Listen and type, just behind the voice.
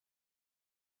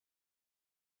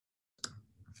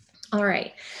All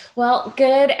right. Well,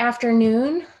 good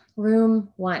afternoon, room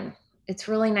one. It's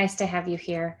really nice to have you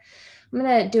here. I'm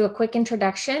going to do a quick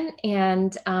introduction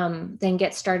and then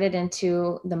get started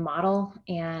into the model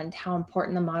and how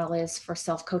important the model is for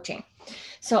self-coaching.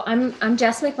 So I'm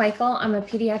Jess McMichael. I'm a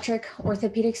pediatric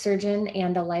orthopedic surgeon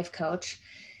and a life coach.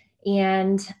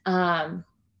 And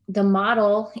the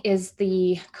model is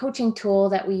the coaching tool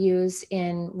that we use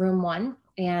in room one.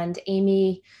 And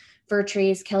Amy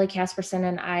Vertrees, Kelly Casperson,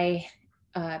 and I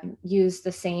use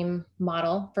the same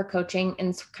model for coaching, and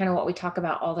it's kind of what we talk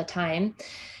about all the time.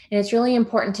 And it's really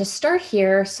important to start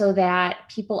here so that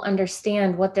people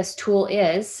understand what this tool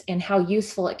is and how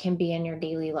useful it can be in your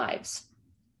daily lives.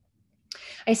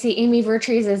 I see Amy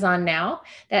Vertrees is on now.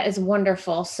 That is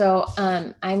wonderful. So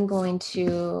I'm going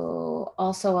to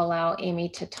also allow Amy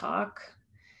to talk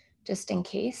just in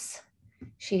case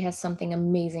she has something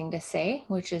amazing to say,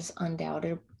 which is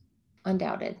undoubted.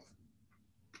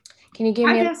 Can you give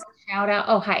me a shout out?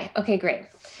 Oh, hi. Okay, great.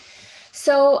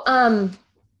 So I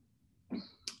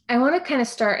want to kind of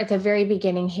start at the very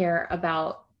beginning here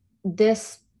about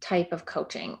this type of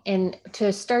coaching. And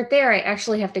to start there, I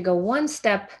actually have to go one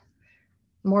step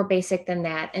more basic than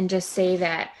that and just say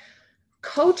that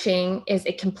coaching is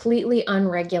a completely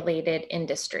unregulated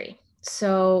industry.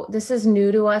 So this is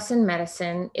new to us in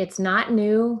medicine. It's not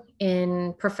new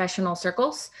in professional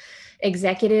circles.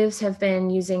 Executives have been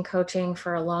using coaching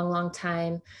for a long, long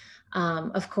time.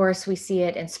 Of course, we see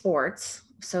it in sports,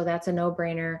 so that's a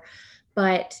no-brainer.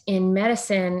 But in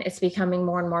medicine, it's becoming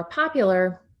more and more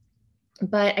popular.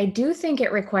 But I do think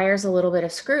it requires a little bit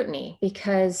of scrutiny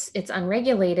because it's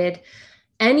unregulated.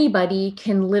 Anybody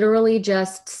can literally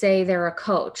just say they're a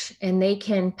coach and they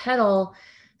can peddle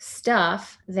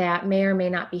stuff that may or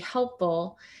may not be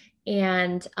helpful.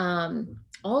 And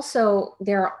also,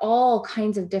 there are all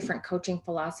kinds of different coaching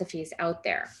philosophies out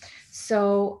there.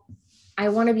 So I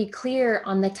want to be clear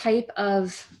on the type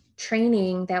of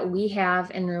training that we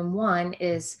have in room one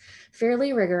is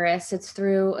fairly rigorous. It's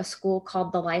through a school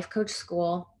called the Life Coach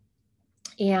School.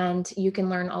 And you can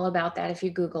learn all about that if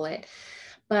you Google it.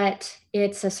 But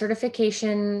it's a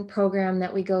certification program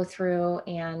that we go through,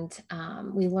 and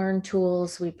we learn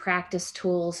tools, we practice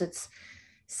tools. It's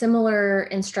similar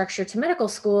in structure to medical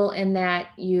school in that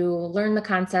you learn the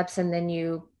concepts and then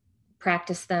you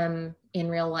practice them in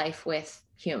real life with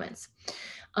humans.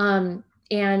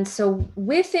 And so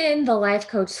within the life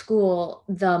coach school,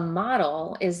 the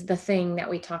model is the thing that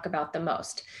we talk about the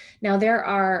most. Now, there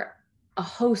are a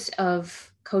host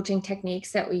of coaching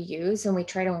techniques that we use and we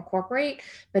try to incorporate,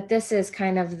 but this is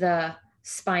kind of the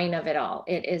spine of it all.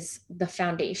 It is the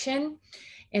foundation.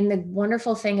 And the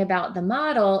wonderful thing about the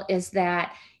model is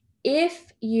that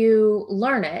if you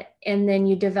learn it and then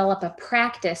you develop a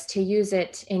practice to use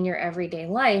it in your everyday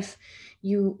life,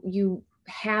 you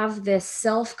have this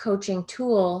self-coaching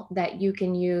tool that you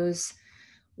can use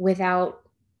without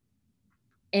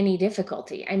any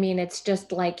difficulty. I mean, it's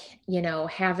just like,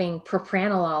 having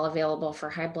propranolol available for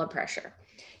high blood pressure.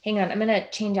 Hang on, I'm going to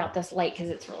change out this light because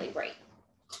it's really bright.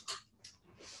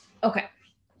 Okay.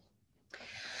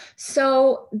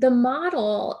 So the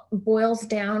model boils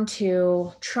down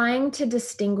to trying to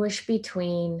distinguish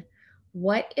between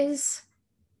what is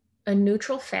a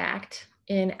neutral fact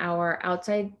in our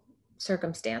outside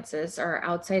circumstances or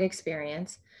outside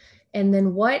experience, and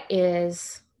then what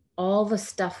is all the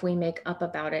stuff we make up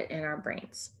about it in our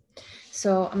brains.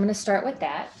 So I'm going to start with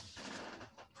that.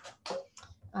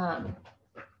 Let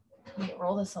me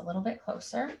roll this a little bit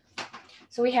closer.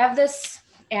 So we have this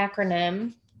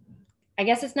acronym. I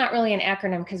guess it's not really an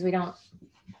acronym because we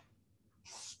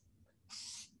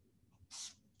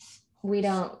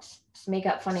don't make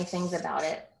up funny things about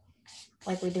it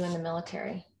like we do in the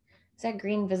military. Is that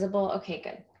green visible? Okay,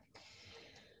 good.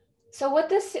 So what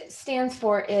this stands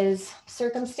for is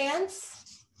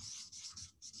circumstance,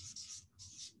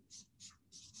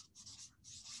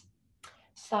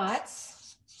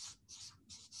 thoughts,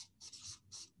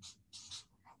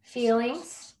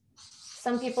 feelings.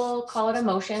 Some people call it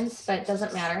emotions, but it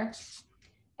doesn't matter.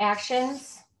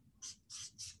 Actions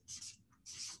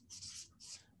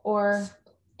or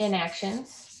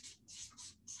inactions.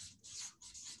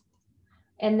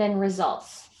 And then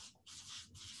results.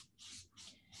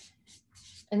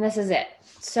 And this is it.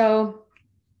 So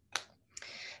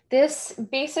this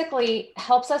basically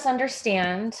helps us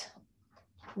understand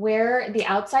where the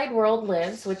outside world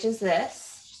lives, which is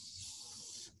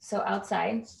this. So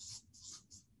outside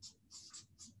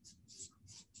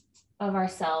of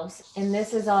ourselves, and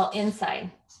this is all inside.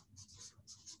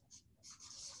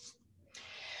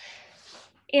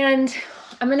 And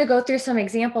I'm going to go through some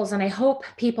examples, and I hope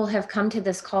people have come to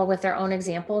this call with their own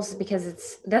examples,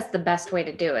 because that's the best way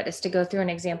to do it, is to go through an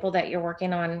example that you're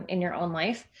working on in your own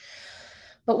life.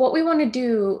 But what we want to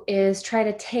do is try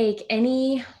to take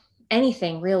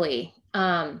anything really,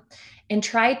 and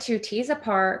try to tease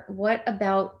apart what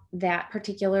about that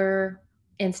particular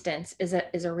instance is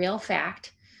a real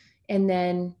fact, and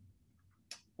then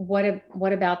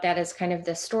what about that is kind of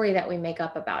the story that we make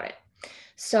up about it.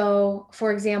 So,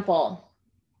 for example,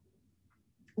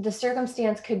 the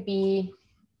circumstance could be,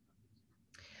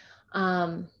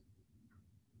 I'll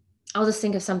just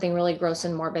think of something really gross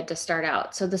and morbid to start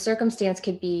out. So the circumstance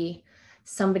could be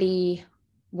somebody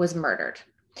was murdered.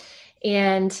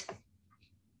 And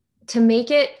to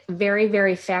make it very,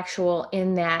 very factual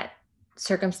in that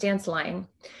circumstance line,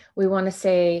 we want to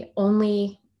say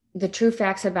only the true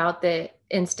facts about the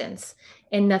instance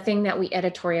and nothing that we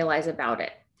editorialize about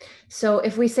it. So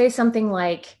if we say something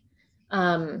like,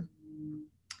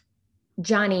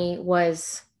 Johnny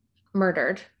was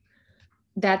murdered,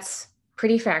 that's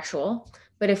pretty factual.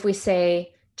 But if we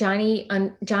say Johnny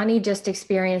just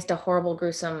experienced a horrible,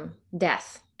 gruesome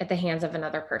death at the hands of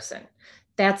another person,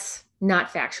 that's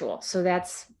not factual. So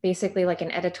that's basically like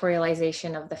an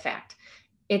editorialization of the fact.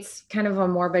 It's kind of a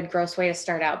morbid, gross way to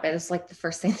start out, but it's like the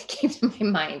first thing that came to my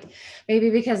mind. Maybe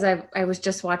because I was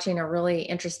just watching a really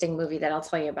interesting movie that I'll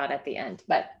tell you about at the end.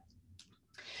 But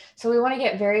so we want to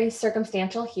get very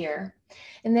circumstantial here.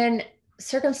 And then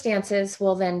circumstances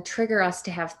will then trigger us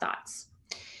to have thoughts.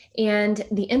 And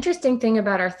the interesting thing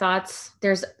about our thoughts,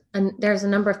 there's a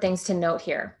number of things to note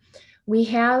here. We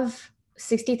have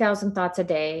 60,000 thoughts a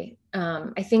day.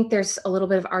 I think there's a little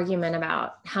bit of argument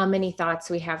about how many thoughts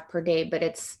we have per day, but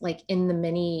it's like in the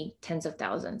many tens of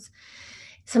thousands.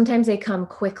 Sometimes they come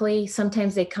quickly.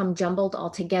 Sometimes they come jumbled all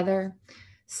together.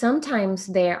 Sometimes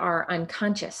they are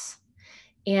unconscious,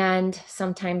 and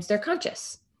sometimes they're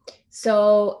conscious.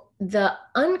 So the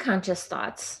unconscious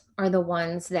thoughts are the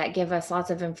ones that give us lots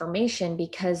of information,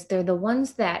 because they're the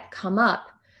ones that come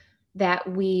up that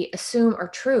we assume are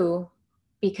true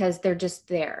because they're just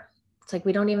there. It's like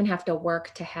we don't even have to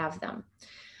work to have them.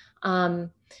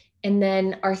 And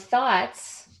then our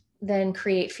thoughts then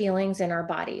create feelings in our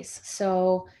bodies.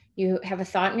 So you have a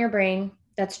thought in your brain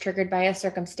that's triggered by a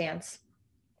circumstance.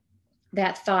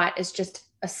 That thought is just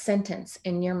a sentence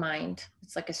in your mind.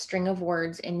 It's like a string of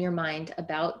words in your mind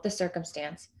about the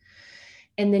circumstance.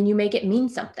 And then you make it mean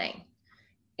something.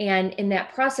 And in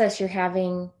that process, you're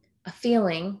having a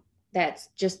feeling that's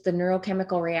just the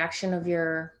neurochemical reaction of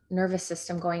your nervous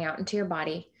system going out into your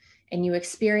body. And you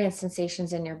experience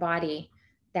sensations in your body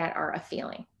that are a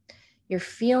feeling. Your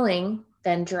feeling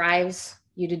then drives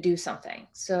you to do something.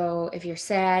 So if you're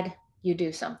sad, you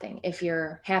do something. If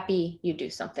you're happy, you do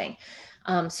something.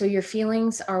 So your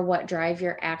feelings are what drive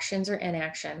your actions or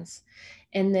inactions.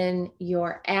 And then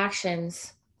your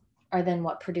actions are then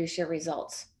what produce your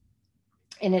results.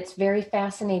 And it's very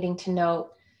fascinating to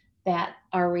note that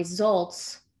our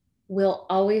results will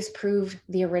always prove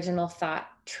the original thought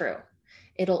true.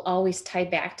 It'll always tie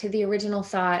back to the original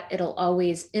thought. It'll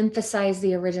always emphasize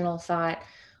the original thought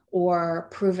or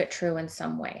prove it true in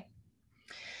some way.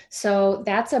 So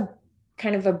that's a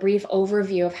kind of a brief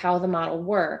overview of how the model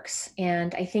works.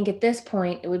 And I think at this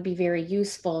point, it would be very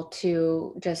useful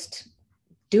to just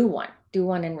do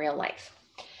one in real life.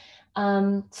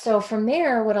 So from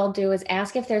there, what I'll do is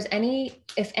ask if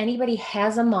anybody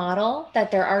has a model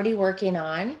that they're already working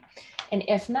on. And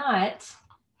if not,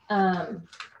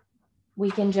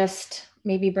 we can just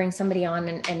maybe bring somebody on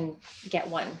and get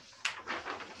one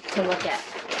to look at.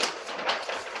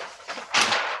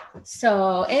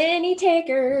 So any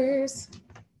takers?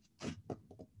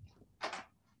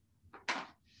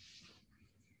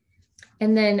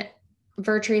 And then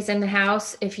Vertree's in the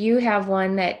house. If you have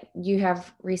one that you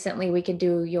have recently, we could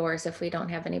do yours if we don't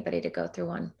have anybody to go through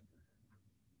one.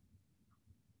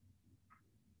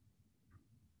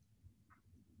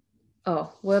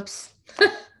 Oh, whoops.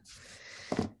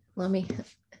 Let me.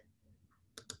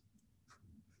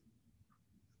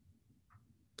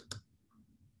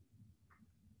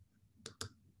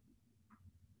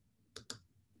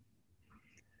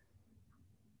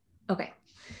 Okay.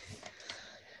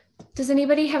 Does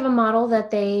anybody have a model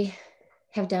that they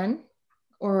have done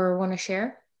or want to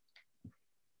share?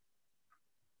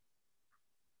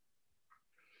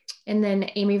 And then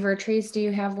Amy Vertrees, do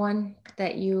you have one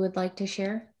that you would like to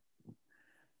share?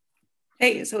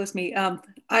 Hey, so it's me.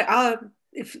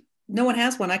 If no one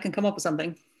has one, I can come up with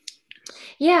something.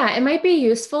 Yeah, it might be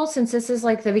useful, since this is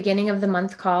like the beginning of the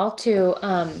month call, to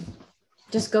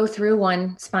just go through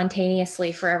one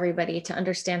spontaneously for everybody to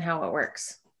understand how it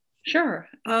works. Sure.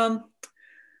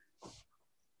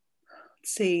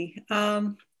 Let's see.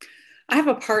 I have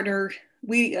a partner.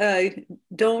 We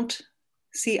don't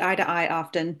see eye to eye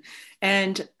often,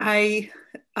 and I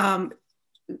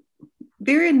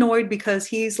very annoyed because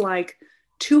he's like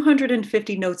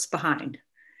 250 notes behind.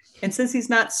 And since he's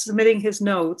not submitting his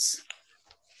notes,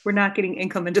 we're not getting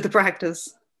income into the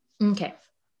practice. Okay.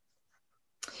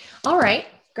 All right,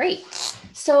 great.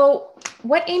 So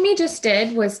what Amy just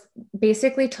did was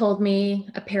basically told me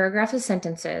a paragraph of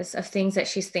sentences of things that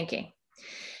she's thinking.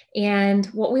 And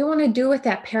what we want to do with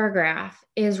that paragraph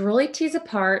is really tease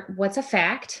apart what's a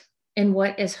fact and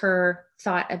what is her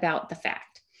thought about the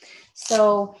fact.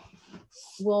 So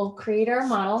we'll create our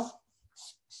model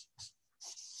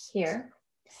here.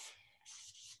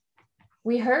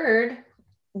 We heard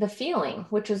the feeling,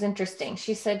 which was interesting.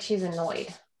 She said she's annoyed.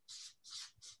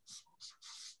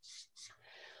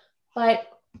 But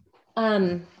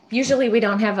usually we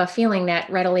don't have a feeling that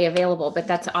readily available, but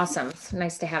that's awesome. It's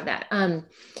nice to have that.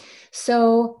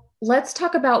 So let's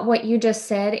talk about what you just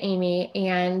said, Amy,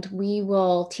 and we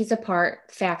will tease apart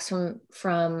facts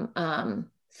from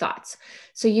thoughts.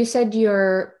 So you said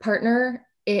your partner,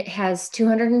 it has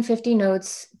 250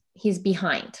 notes. He's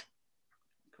behind.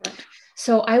 Correct.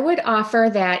 So I would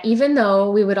offer that even though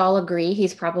we would all agree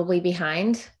he's probably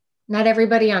behind, not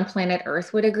everybody on planet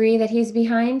Earth would agree that he's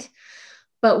behind,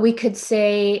 but we could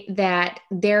say that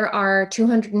there are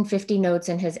 250 notes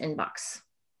in his inbox.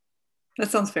 That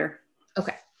sounds fair.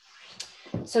 Okay.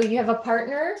 So you have a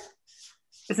partner.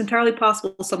 It's entirely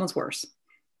possible someone's worse.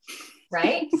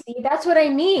 Right? See, that's what I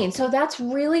mean. So that's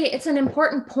really, it's an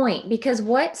important point because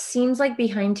what seems like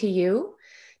behind to you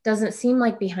doesn't seem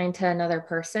like behind to another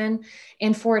person.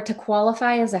 And for it to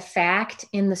qualify as a fact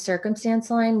in the circumstance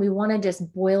line, we want to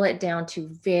just boil it down to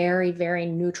very, very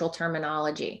neutral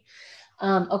terminology.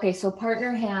 Okay, so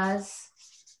partner has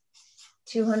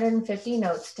 250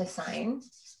 notes to sign.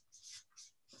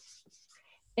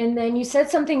 And then you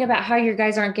said something about how your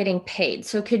guys aren't getting paid.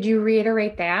 So could you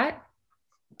reiterate that?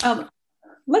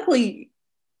 Luckily,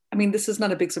 I mean, this is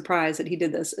not a big surprise that he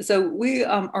did this. So we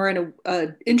are in a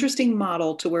interesting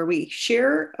model to where we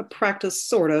share a practice,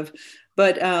 sort of,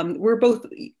 but we're both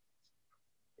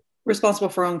responsible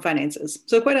for our own finances.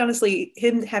 So quite honestly,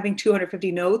 him having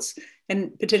 250 notes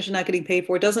and potentially not getting paid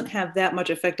for it doesn't have that much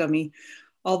effect on me.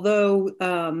 Although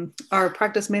our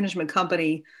practice management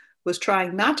company was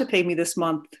trying not to pay me this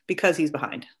month because he's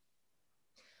behind.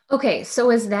 Okay,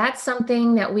 so is that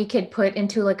something that we could put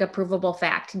into like a provable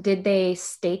fact? Did they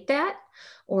state that?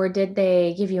 Or did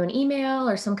they give you an email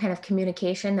or some kind of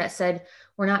communication that said,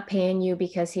 we're not paying you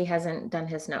because he hasn't done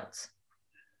his notes?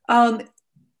 Um,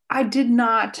 I did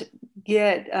not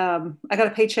get, I got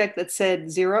a paycheck that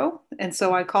said zero. And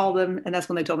so I called them and that's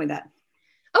when they told me that.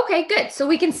 Okay, good. So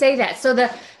we can say that. So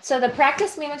the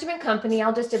practice management company,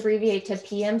 I'll just abbreviate to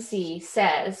PMC,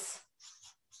 says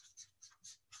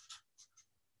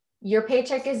your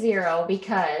paycheck is zero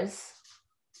because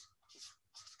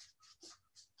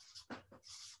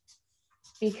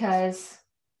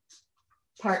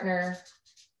partner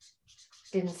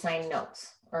didn't sign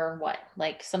notes or what?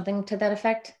 Like something to that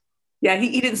effect? Yeah,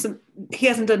 he didn't, he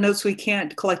hasn't done notes, so he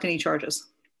can't collect any charges.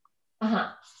 Uh-huh.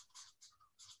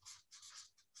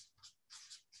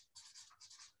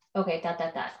 Okay,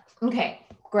 dot. Okay,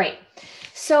 great.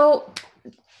 So,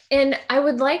 and I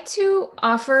would like to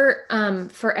offer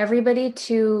for everybody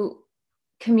to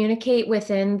communicate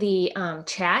within the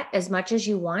chat as much as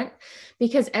you want,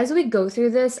 because as we go through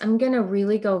this, I'm going to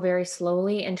really go very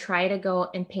slowly and try to go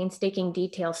in painstaking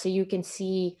detail so you can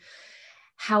see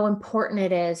how important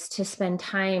it is to spend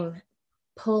time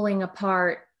pulling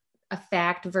apart a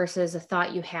fact versus a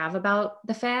thought you have about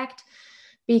the fact,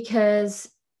 because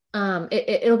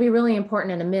it'll be really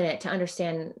important in a minute to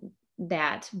understand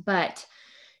that. But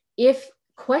if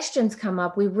questions come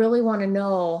up, we really want to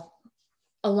know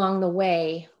along the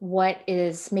way what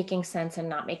is making sense and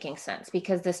not making sense,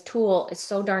 because this tool is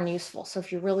so darn useful. So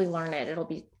if you really learn it,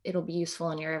 it'll be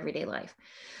useful in your everyday life.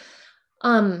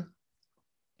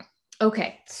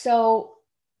 Okay, so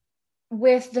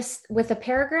with the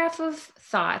paragraph of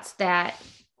thoughts that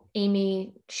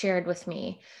Amy shared with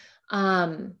me,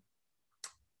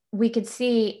 we could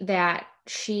see that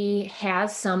she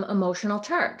has some emotional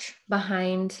charge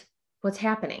behind what's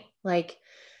happening. Like,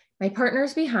 my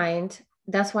partner's behind.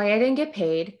 That's why I didn't get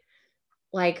paid.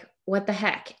 Like, what the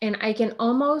heck? And I can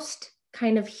almost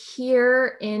kind of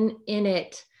hear in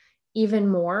it even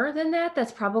more than that.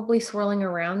 That's probably swirling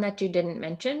around that you didn't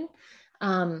mention.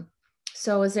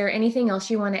 So is there anything else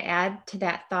you want to add to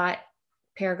that thought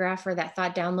paragraph or that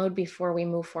thought download before we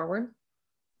move forward?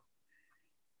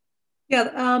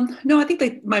 Yeah, no, I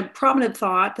think my prominent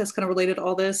thought that's kind of related to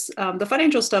all this, the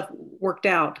financial stuff worked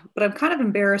out, but I'm kind of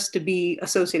embarrassed to be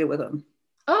associated with them.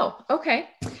 Oh, okay.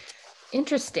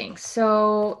 Interesting.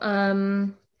 So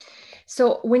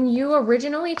when you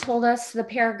originally told us the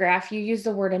paragraph, you used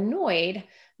the word annoyed,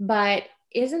 but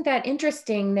isn't that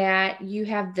interesting that you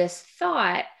have this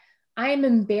thought, I'm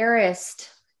embarrassed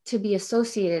to be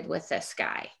associated with this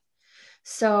guy?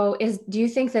 So do you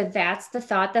think that that's the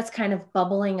thought that's kind of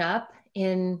bubbling up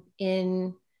in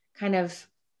kind of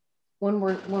when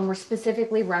we're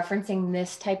specifically referencing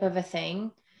this type of a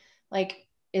thing? Like,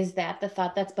 is that the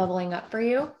thought that's bubbling up for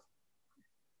you?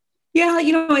 Yeah,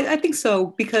 I think so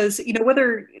because,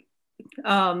 whether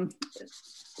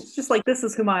it's just like this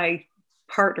is who my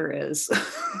partner is.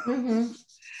 Mm-hmm.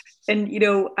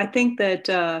 And, I think that,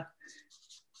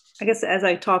 I guess as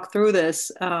I talk through this,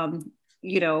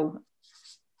 you know,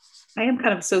 I am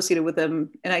kind of associated with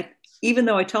them. And even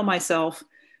though I tell myself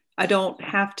I don't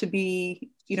have to be,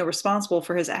 responsible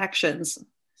for his actions,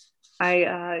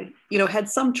 I, had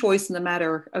some choice in the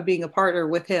matter of being a partner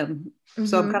with him.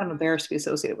 So I'm Mm-hmm. kind of embarrassed to be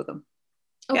associated with him.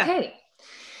 Yeah. Okay.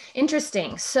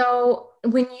 Interesting. So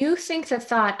when you think the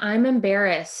thought, I'm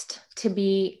embarrassed to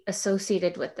be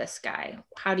associated with this guy,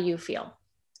 how do you feel?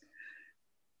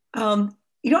 I'm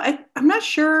not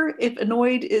sure if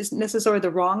annoyed is necessarily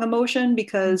the wrong emotion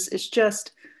because it's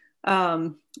just,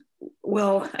 um,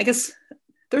 well, I guess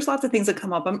there's lots of things that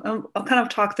come up. I'll kind of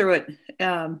talk through it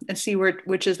and see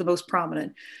which is the most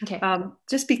prominent. Okay.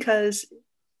 Just because,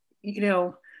 you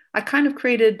know, I kind of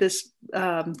created this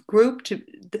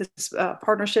this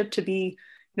partnership to be,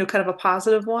 kind of a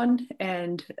positive one.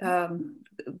 And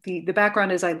the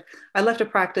background is I left a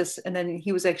practice and then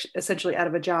he was essentially out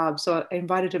of a job. So I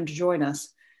invited him to join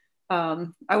us.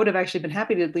 I would have actually been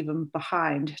happy to leave him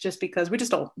behind just because we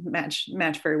just don't match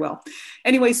very well.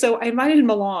 Anyway, so I invited him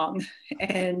along,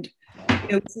 and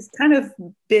it's kind of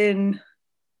been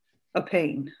a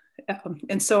pain,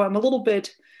 and so I'm a little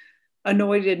bit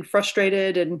annoyed and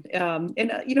frustrated, and a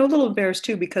little embarrassed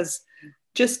too because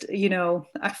just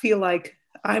I feel like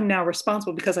I'm now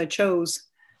responsible because I chose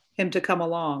him to come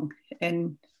along,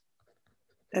 and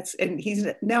he's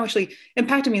now actually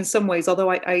impacted me in some ways.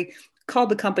 Although I called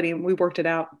the company and we worked it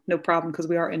out, no problem because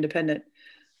we are independent.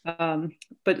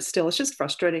 But still, it's just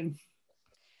frustrating.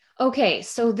 Okay,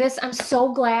 so I'm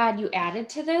so glad you added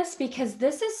to this because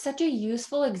this is such a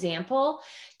useful example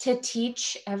to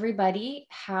teach everybody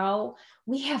how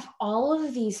we have all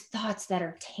of these thoughts that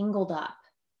are tangled up,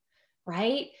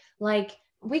 right? Like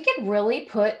we could really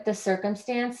put the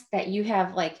circumstance that you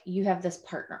have this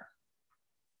partner.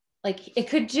 Like it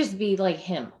could just be like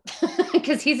him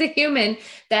because he's a human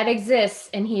that exists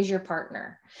and he's your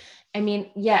partner. I mean,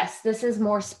 yes, this is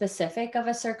more specific of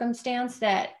a circumstance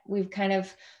that we've kind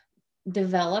of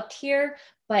developed here.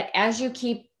 But as you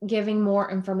keep giving more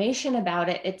information about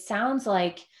it, it sounds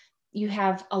like you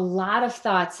have a lot of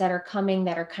thoughts that are coming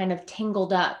that are kind of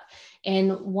tangled up.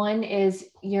 And one is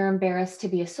you're embarrassed to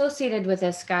be associated with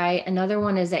this guy. Another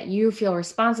one is that you feel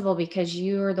responsible because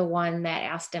you're the one that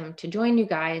asked him to join you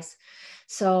guys.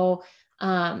 So,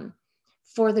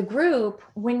 for the group,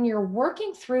 when you're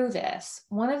working through this,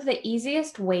 one of the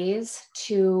easiest ways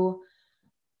to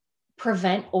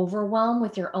prevent overwhelm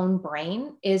with your own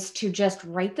brain is to just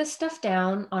write this stuff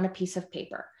down on a piece of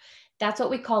paper. That's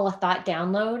what we call a thought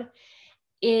download.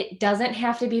 It doesn't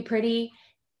have to be pretty.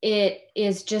 It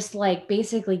is just like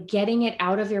basically getting it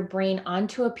out of your brain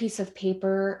onto a piece of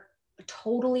paper,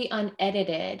 totally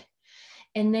unedited.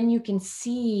 And then you can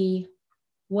see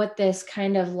what this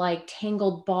kind of like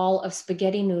tangled ball of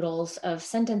spaghetti noodles of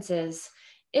sentences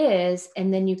is.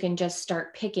 And then you can just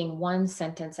start picking one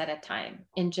sentence at a time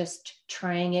and just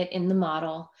trying it in the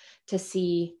model to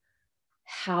see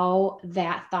how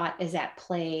that thought is at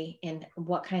play and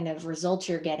what kind of results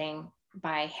you're getting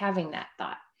by having that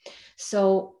thought.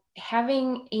 So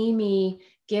having Amy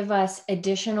give us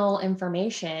additional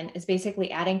information is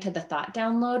basically adding to the thought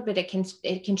download, but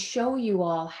it can show you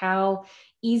all how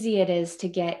easy it is to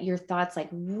get your thoughts like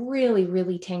really,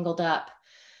 really tangled up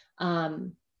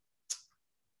um,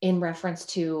 in reference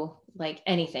to like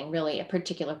anything, really, a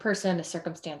particular person, a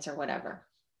circumstance, or whatever.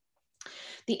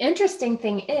 The interesting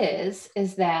thing is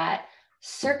that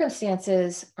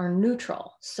circumstances are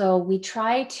neutral. So we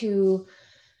try to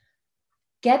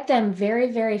get them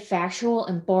very, very factual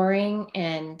and boring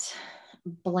and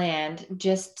bland,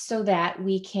 just so that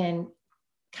we can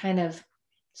kind of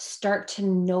start to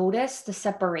notice the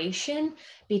separation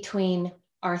between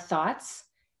our thoughts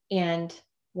and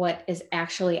what is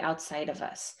actually outside of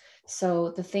us.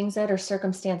 So the things that are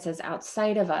circumstances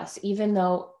outside of us, even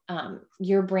though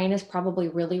your brain is probably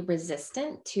really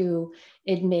resistant to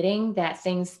admitting that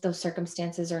things, those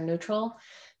circumstances are neutral,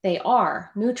 they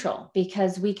are neutral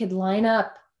because we could line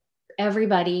up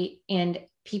everybody and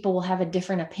people will have a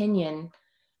different opinion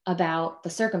about the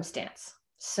circumstance.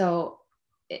 So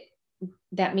it,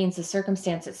 that means the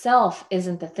circumstance itself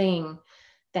isn't the thing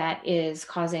that is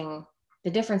causing the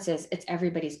differences. It's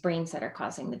everybody's brains that are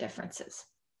causing the differences.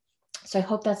 So I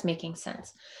hope that's making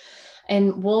sense.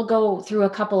 And we'll go through a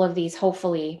couple of these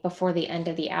hopefully before the end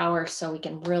of the hour so we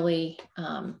can really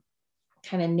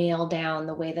kind of nail down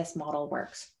the way this model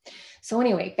works. So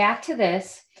anyway, back to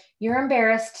this. You're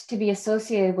embarrassed to be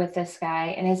associated with this guy.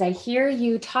 And as I hear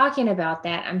you talking about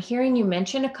that, I'm hearing you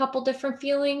mention a couple different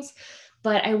feelings,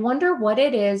 but I wonder what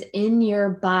it is in your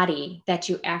body that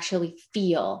you actually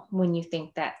feel when you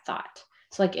think that thought.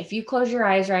 So like if you close your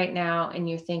eyes right now and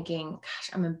you're thinking, gosh,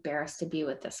 I'm embarrassed to be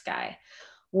with this guy,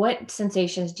 what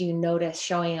sensations do you notice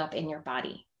showing up in your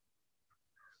body?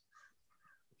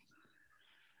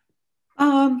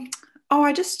 Oh,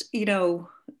 I just,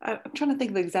 I'm trying to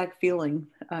think of the exact feeling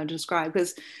to describe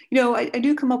because, I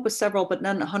do come up with several, but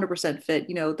none 100% fit.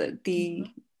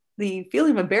 The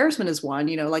feeling of embarrassment is one.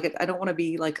 Like I don't want to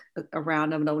be like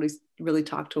around him. Nobody's really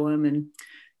talk to him, and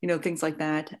things like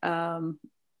that.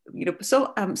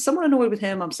 So I'm somewhat annoyed with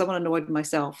him. I'm somewhat annoyed with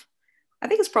myself. I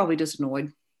think it's probably just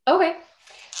annoyed. Okay.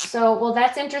 So, well,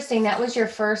 that's interesting. That was your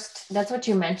first, that's what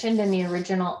you mentioned in the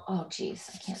original. Oh, geez,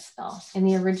 I can't spell in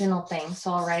the original thing.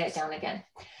 So I'll write it down again.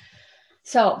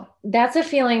 So that's a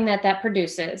feeling that that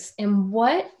produces. And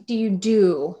what do you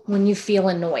do when you feel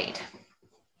annoyed?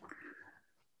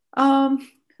 Um,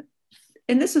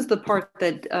 and this is the part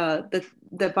that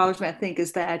bothers me. I think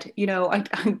is that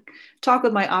I talk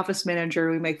with my office manager.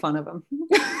 We make fun of him.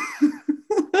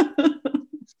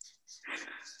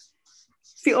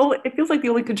 It's the only. It feels like the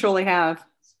only control I have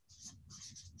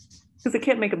because I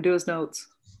can't make him do his notes.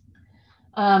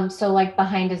 So like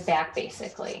behind his back,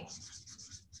 basically.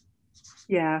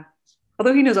 Yeah.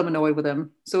 Although he knows I'm annoyed with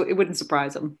him, so it wouldn't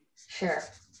surprise him. Sure.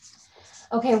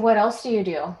 Okay. What else do you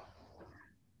do?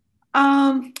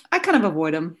 I kind of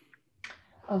avoid him.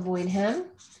 Avoid him.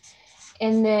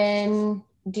 And then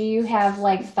do you have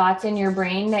like thoughts in your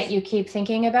brain that you keep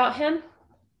thinking about him?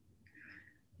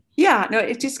 Yeah, no,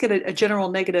 it's just get a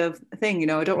general negative thing.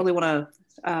 I don't really want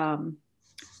to.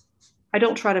 I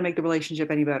don't try to make the relationship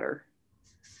any better.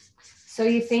 So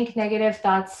you think negative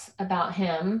thoughts about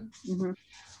him. Mm-hmm.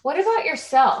 What about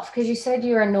yourself? Because you said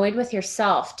you're annoyed with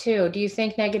yourself too. Do you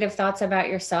think negative thoughts about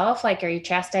yourself? Like, are you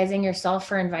chastising yourself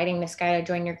for inviting this guy to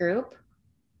join your group?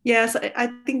 Yes,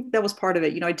 I think that was part of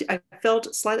it. I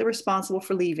felt slightly responsible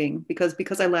for leaving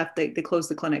because I left, they closed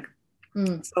the clinic.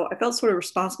 Mm. So I felt sort of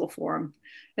responsible for him.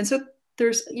 And so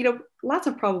there's, lots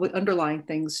of probably underlying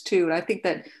things too. And I think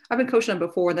that I've been coaching him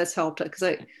before and that's helped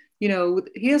because he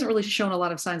hasn't really shown a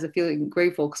lot of signs of feeling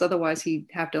grateful because otherwise he'd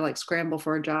have to like scramble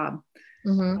for a job.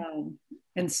 Mm-hmm.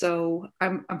 And so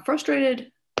I'm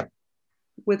frustrated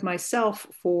with myself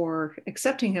for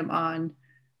accepting him on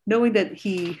knowing that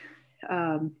he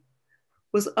um,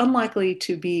 was unlikely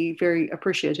to be very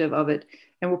appreciative of it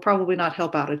and will probably not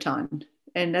help out a ton.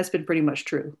 And that's been pretty much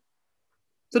true.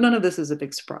 So none of this is a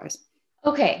big surprise.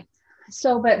 Okay.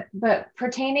 So, but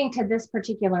pertaining to this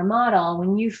particular model,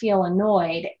 when you feel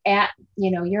annoyed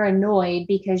you're annoyed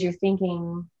because you're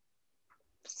thinking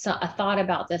a thought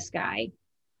about this guy.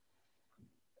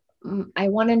 I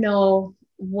want to know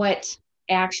what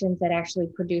actions that actually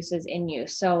produces in you.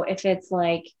 So if it's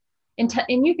like, and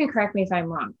you can correct me if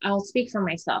I'm wrong, I'll speak for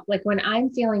myself. Like when I'm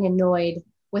feeling annoyed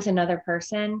with another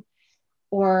person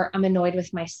or I'm annoyed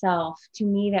with myself, to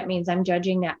me, that means I'm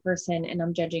judging that person and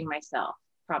I'm judging myself,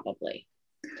 probably.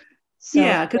 So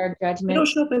Yeah, because their I don't judgment,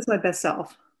 show up as my best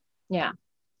self. yeah.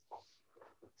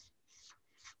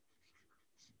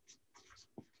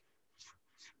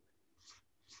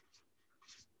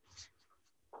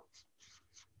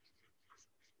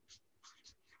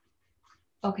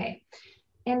 Okay.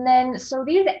 And then, so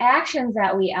these actions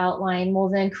that we outline will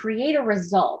then create a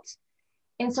result.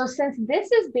 And so, since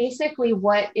this is basically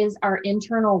what is our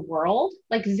internal world,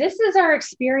 like this is our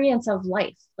experience of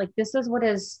life, like this is what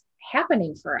is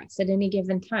happening for us at any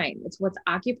given time. It's what's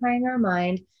occupying our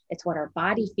mind, it's what our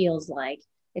body feels like,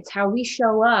 it's how we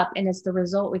show up, and it's the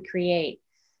result we create.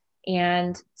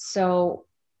 And so,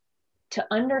 to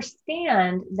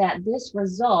understand that this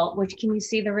result, which can you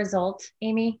see the result,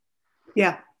 Amy?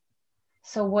 Yeah.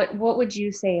 So, what would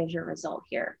you say is your result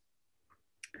here?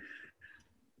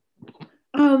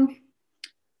 Um,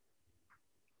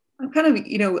 I'm kind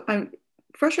of, I'm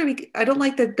frustrated. I don't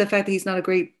like the fact that he's not a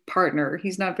great partner.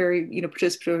 He's not very,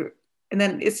 participatory. And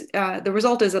then the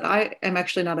result is that I am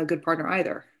actually not a good partner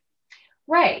either.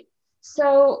 Right.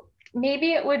 So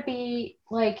maybe it would be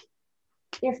like,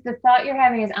 if the thought you're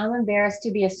having is, I'm embarrassed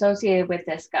to be associated with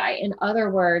this guy. In other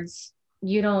words,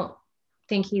 you don't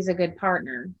think he's a good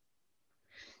partner.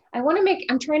 I'm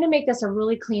trying to make this a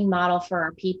really clean model for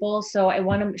our people. So I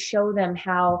want to show them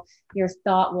how your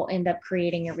thought will end up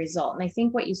creating a result. And I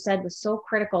think what you said was so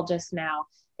critical just now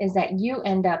is that you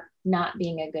end up not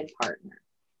being a good partner.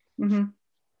 Mm-hmm.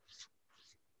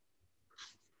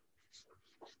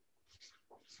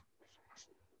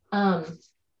 Um,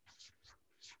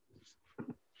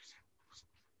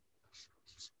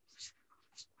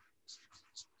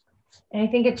 and I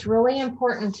think it's really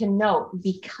important to note,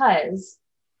 because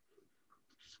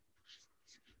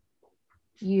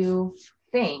you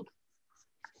think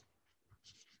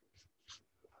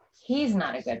he's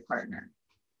not a good partner.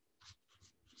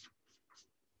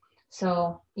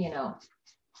 So,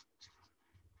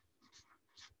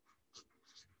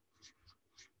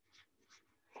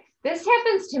 this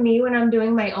happens to me when I'm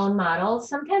doing my own models.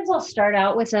 Sometimes I'll start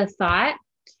out with a thought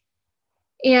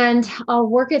and I'll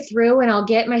work it through and I'll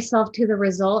get myself to the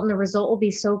result, and the result will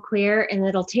be so clear and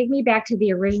it'll take me back to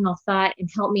the original thought and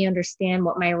help me understand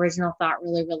what my original thought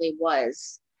really, really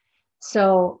was.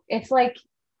 So it's like,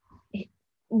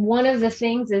 one of the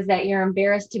things is that you're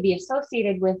embarrassed to be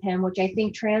associated with him, which I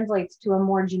think translates to a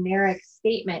more generic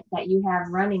statement that you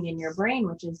have running in your brain,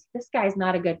 which is, this guy's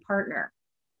not a good partner.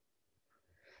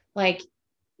 Like,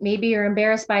 maybe you're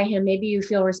embarrassed by him. Maybe you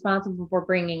feel responsible for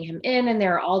bringing him in. And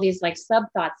there are all these like sub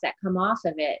thoughts that come off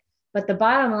of it. But the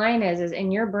bottom line is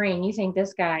in your brain, you think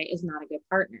this guy is not a good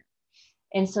partner.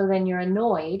 And so then you're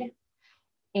annoyed,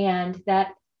 and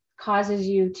that causes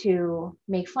you to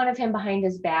make fun of him behind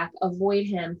his back, avoid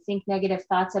him, think negative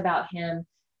thoughts about him,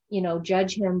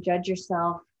 judge him, judge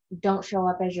yourself, don't show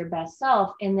up as your best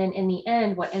self. And then in the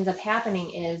end, what ends up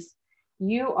happening is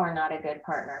you are not a good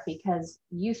partner because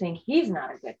you think he's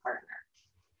not a good partner.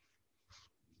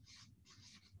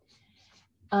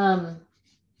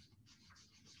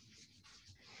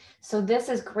 So this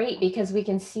is great because we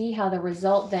can see how the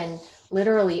result then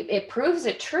literally, it proves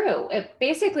it true. It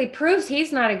basically proves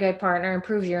he's not a good partner and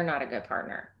proves you're not a good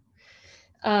partner.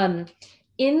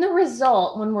 In the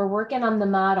result, when we're working on the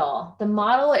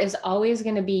model is always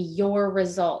going to be your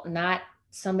result, not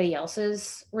somebody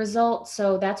else's result.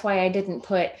 So that's why I didn't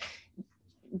put,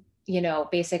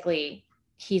 basically,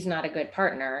 he's not a good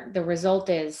partner. The result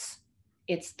is,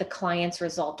 it's the client's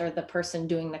result or the person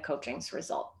doing the coaching's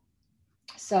result.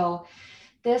 So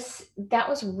that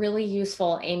was really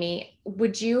useful, Amy.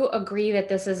 Would you agree that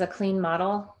this is a clean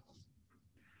model?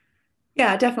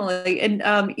 Yeah, definitely. And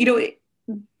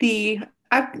the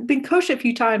I've been coached a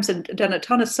few times and done a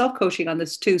ton of self coaching on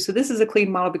this too. So this is a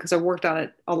clean model because I worked on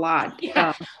it a lot.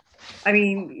 Yeah. I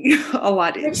mean, a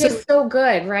lot. Which So is so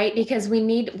good, right? Because we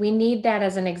need that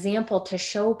as an example to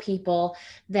show people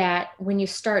that when you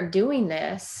start doing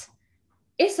this,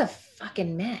 it's a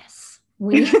fucking mess.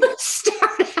 When you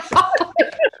start out,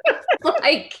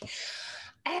 like,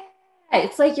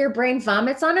 it's like your brain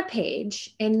vomits on a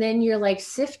page and then you're like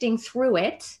sifting through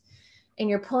it and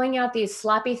you're pulling out these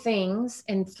sloppy things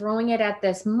and throwing it at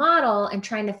this model and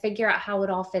trying to figure out how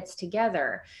it all fits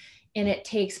together. And it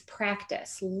takes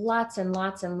practice, lots and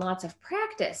lots and lots of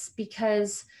practice,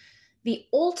 because the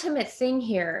ultimate thing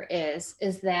here is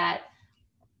that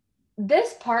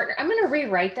this partner, I'm going to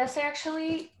rewrite this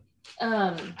actually,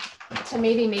 to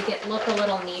maybe make it look a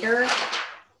little neater,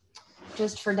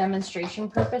 just for demonstration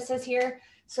purposes here.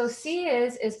 So C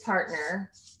is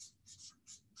partner.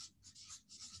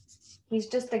 He's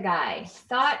just a guy.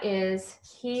 Thought is,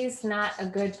 he's not a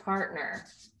good partner.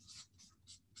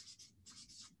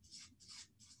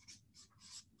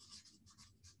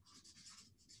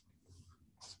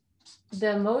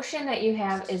 The emotion that you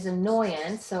have is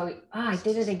annoyance. So I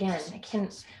did it again.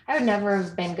 I would never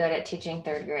have been good at teaching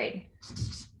third grade.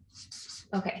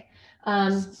 Okay.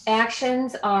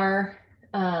 Actions are,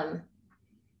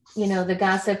 the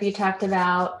gossip you talked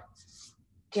about,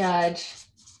 judge,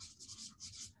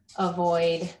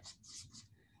 avoid,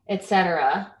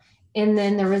 etc. And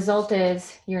then the result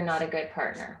is you're not a good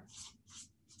partner.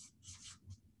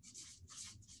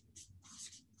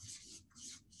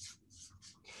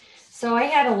 So I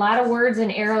had a lot of words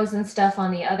and arrows and stuff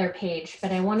on the other page,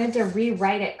 but I wanted to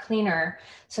rewrite it cleaner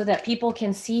so that people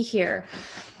can see here.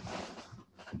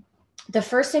 The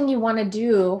first thing you want to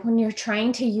do when you're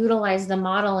trying to utilize the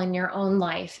model in your own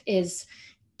life is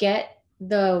get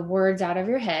the words out of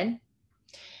your head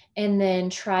and then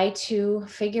try to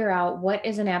figure out what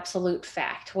is an absolute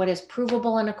fact, what is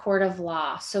provable in a court of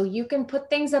law. So you can put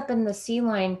things up in the C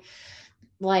line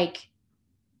like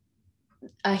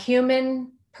a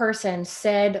human person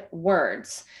said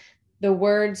words. The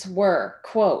words were,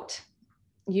 quote,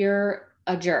 "You're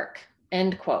a jerk,"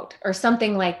 end quote, or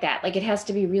something like that. Like it has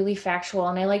to be really factual.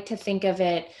 And I like to think of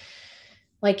it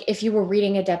like if you were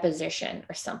reading a deposition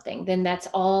or something, then that's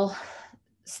all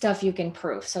stuff you can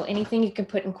prove. So anything you can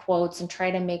put in quotes and try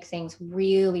to make things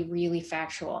really, really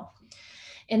factual.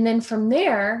 And then from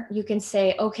there, you can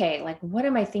say, okay, like, what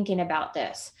am I thinking about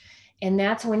this? And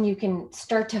that's when you can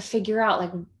start to figure out,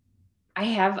 like, I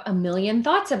have a million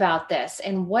thoughts about this.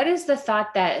 And what is the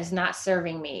thought that is not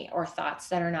serving me, or thoughts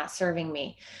that are not serving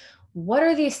me? What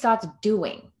are these thoughts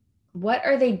doing? What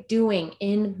are they doing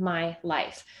in my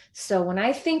life? So when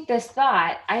I think this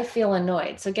thought, I feel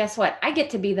annoyed. So guess what? I get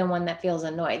to be the one that feels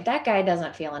annoyed. That guy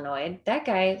doesn't feel annoyed. That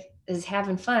guy is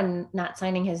having fun not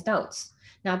signing his notes,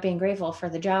 not being grateful for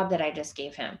the job that I just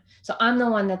gave him. So I'm the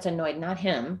one that's annoyed, not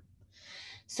him.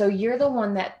 So you're the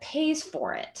one that pays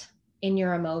for it in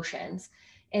your emotions.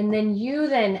 And then you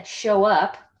then show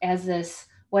up as this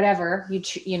whatever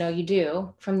you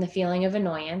do from the feeling of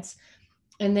annoyance,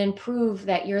 and then prove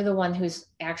that you're the one who's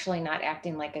actually not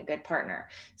acting like a good partner,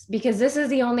 because this is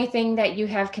the only thing that you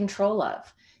have control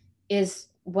of, is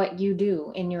what you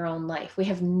do in your own life. We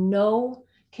have no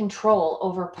control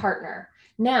over partner.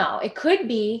 Now, it could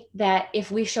be that if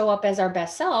we show up as our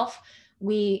best self,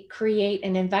 we create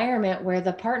an environment where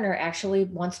the partner actually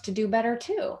wants to do better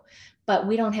too, but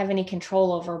we don't have any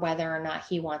control over whether or not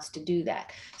he wants to do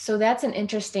that. So that's an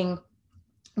interesting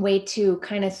way to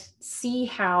kind of see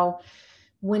how,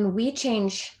 when we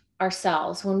change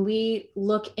ourselves, when we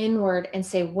look inward and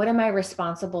say, what am I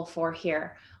responsible for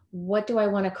here? What do I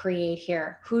want to create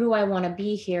here? Who do I want to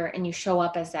be here? And you show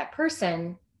up as that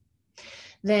person,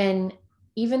 then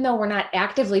even though we're not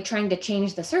actively trying to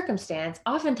change the circumstance,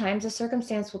 oftentimes the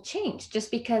circumstance will change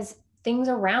just because things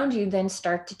around you then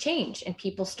start to change and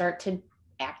people start to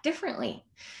act differently.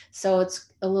 So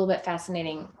it's a little bit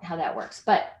fascinating how that works.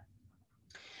 But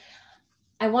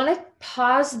I want to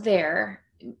pause there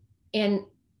and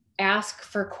ask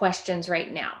for questions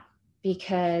right now,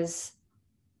 because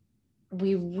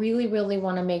we really, really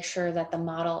want to make sure that the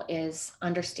model is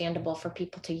understandable for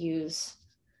people to use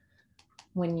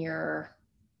when you're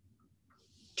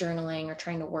journaling or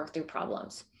trying to work through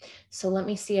problems. So let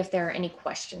me see if there are any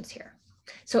questions here.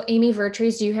 So Amy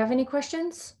Vertrees, do you have any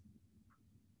questions?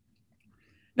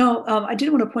 No, I did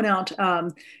want to point out,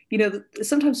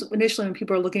 sometimes initially when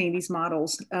people are looking at these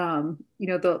models,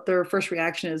 their first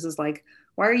reaction is like,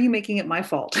 why are you making it my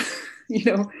fault? you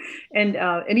know,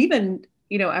 and even,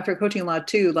 after coaching a lot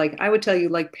too, like I would tell you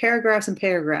like paragraphs and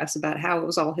paragraphs about how it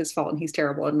was all his fault and he's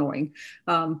terrible and annoying.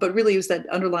 But really it was that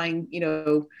underlying,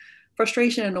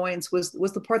 frustration, annoyance was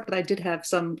the part that I did have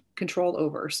some control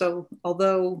over. So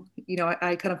although,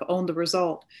 I kind of owned the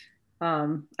result,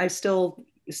 I still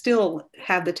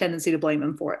have the tendency to blame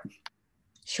him for it.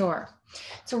 Sure.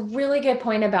 It's a really good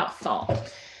point about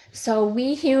fault. So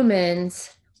we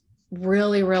humans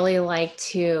really, really like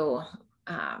to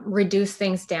reduce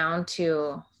things down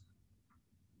to,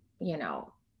 you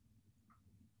know,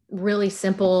 really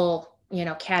simple,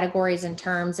 categories and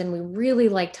terms. And we really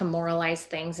like to moralize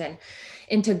things and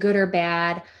into good or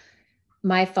bad,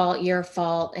 my fault, your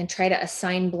fault, and try to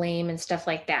assign blame and stuff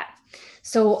like that.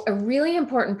 So a really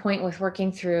important point with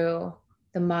working through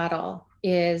the model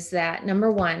is that,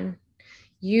 number one,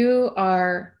 you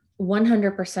are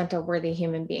 100% a worthy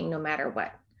human being no matter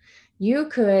what. You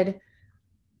could,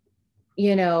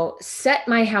 set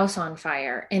my house on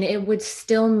fire and it would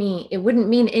still mean, it wouldn't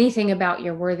mean anything about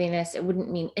your worthiness. It wouldn't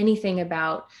mean anything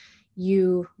about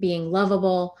you being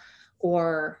lovable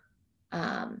or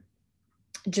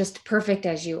just perfect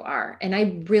as you are. And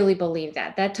I really believe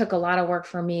that. That took a lot of work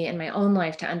for me in my own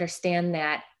life to understand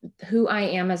that who I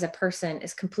am as a person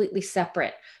is completely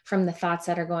separate from the thoughts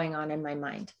that are going on in my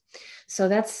mind. So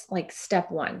that's like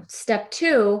step one. Step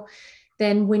two,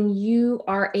 then when you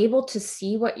are able to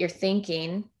see what you're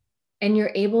thinking and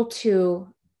you're able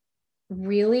to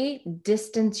really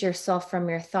distance yourself from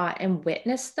your thought and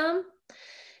witness them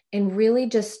and really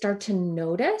just start to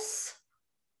notice,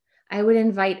 I would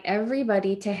invite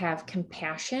everybody to have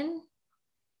compassion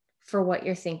for what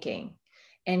you're thinking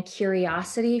and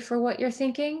curiosity for what you're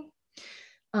thinking,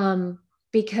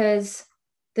 because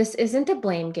this isn't a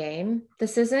blame game.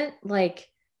 This isn't like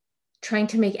trying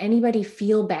to make anybody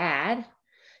feel bad.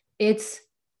 It's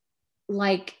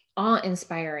like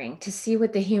awe-inspiring to see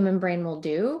what the human brain will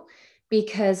do,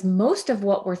 because most of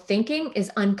what we're thinking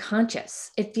is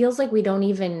unconscious. It feels like we don't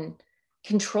even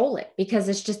control it because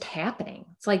it's just happening.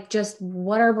 It's like just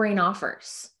what our brain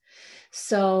offers.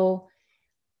 So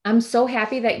I'm so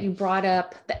happy that you brought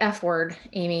up the F word,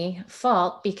 Amy,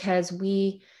 fault, because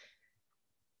we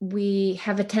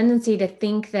have a tendency to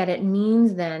think that it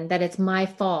means then that it's my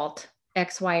fault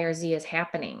X, Y, or Z is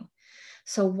happening.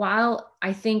 So while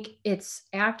I think it's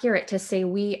accurate to say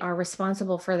we are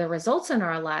responsible for the results in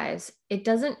our lives, it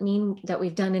doesn't mean that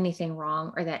we've done anything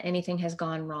wrong or that anything has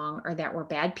gone wrong or that we're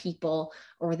bad people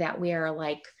or that we are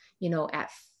like, at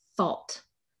fault.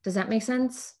 Does that make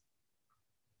sense?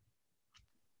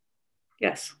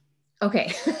 Yes.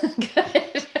 Okay,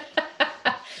 good.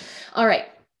 All right.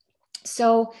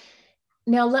 So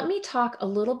now let me talk a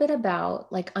little bit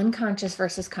about like unconscious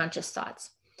versus conscious thoughts.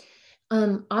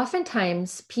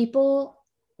 Oftentimes people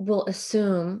will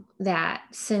assume that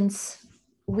since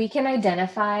we can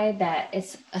identify that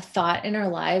it's a thought in our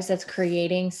lives that's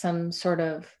creating some sort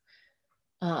of,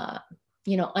 uh,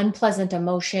 unpleasant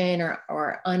emotion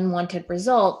or unwanted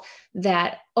result,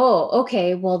 that, oh,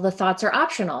 okay, well, the thoughts are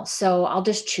optional. So I'll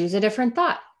just choose a different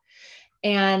thought.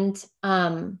 And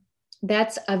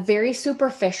that's a very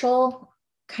superficial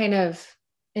kind of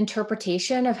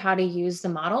interpretation of how to use the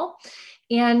model.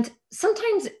 And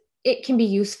sometimes it can be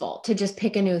useful to just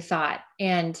pick a new thought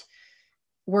and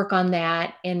work on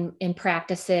that and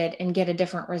practice it and get a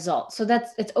different result. So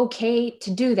it's okay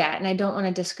to do that. And I don't want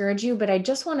to discourage you, but I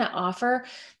just want to offer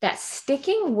that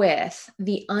sticking with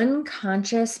the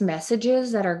unconscious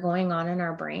messages that are going on in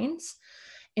our brains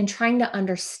and trying to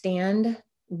understand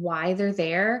why they're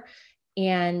there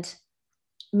and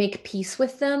make peace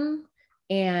with them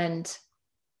and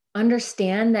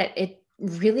understand that it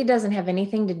really doesn't have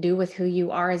anything to do with who you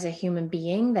are as a human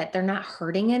being, that they're not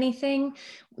hurting anything.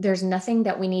 There's nothing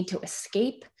that we need to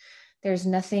escape. There's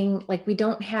nothing like we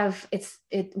don't have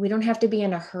to be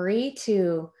in a hurry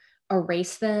to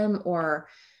erase them or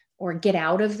get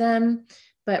out of them,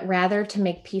 but rather to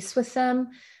make peace with them.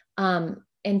 And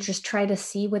just try to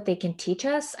see what they can teach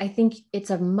us. I think it's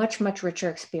a much, much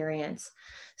richer experience.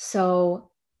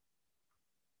 So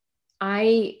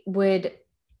I would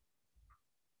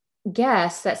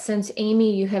guess that since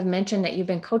Amy, you have mentioned that you've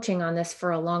been coaching on this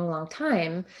for a long, long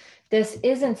time, this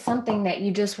isn't something that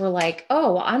you just were like,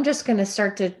 oh, well, I'm just going to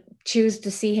start to choose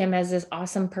to see him as this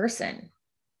awesome person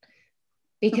Oh,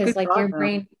 because good like thought, your though.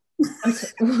 brain, I'm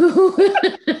so,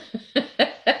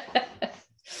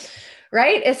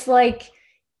 right? It's like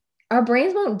our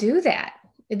brains won't do that.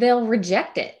 They'll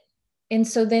reject it. And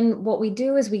so then what we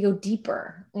do is we go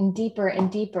deeper and deeper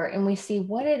and deeper and we see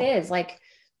what it is like,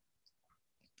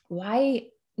 why?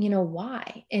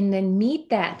 And then meet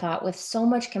that thought with so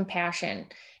much compassion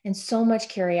and so much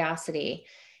curiosity.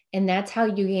 And that's how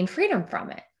you gain freedom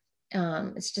from it.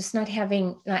 It's just not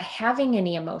having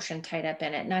any emotion tied up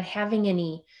in it, not having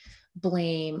any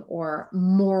blame or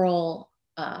moral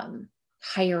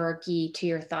hierarchy to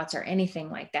your thoughts or anything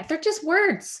like that. They're just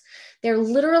words. They're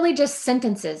literally just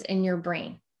sentences in your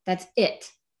brain. That's it.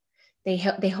 They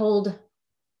hold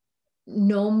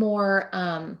no more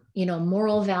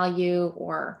moral value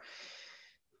or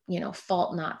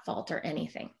fault, not fault, or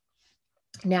anything.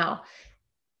 Now,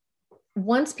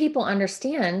 once people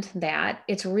understand that,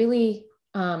 it's really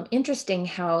interesting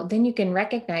how then you can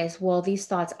recognize, well, these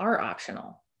thoughts are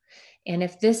optional. And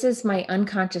if this is my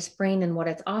unconscious brain and what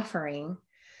it's offering,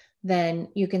 then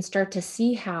you can start to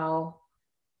see how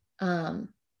um,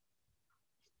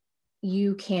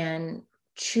 you can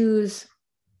choose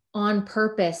on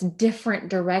purpose different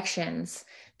directions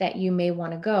that you may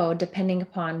want to go depending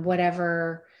upon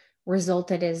whatever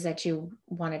result it is that you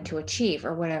wanted to achieve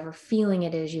or whatever feeling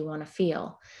it is you want to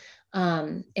feel.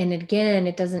 And again,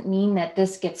 it doesn't mean that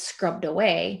this gets scrubbed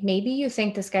away. Maybe you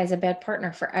think this guy's a bad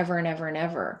partner forever and ever and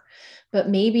ever, but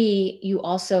maybe you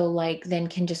also like then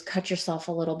can just cut yourself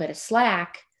a little bit of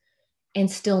slack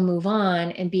and still move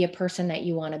on and be a person that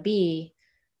you want to be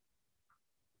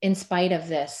in spite of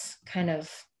this kind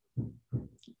of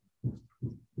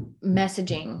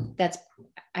messaging that's,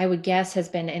 I would guess, has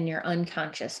been in your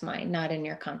unconscious mind, not in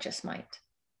your conscious mind.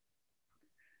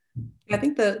 I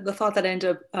think the thought that I end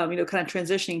up, kind of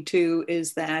transitioning to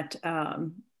is that,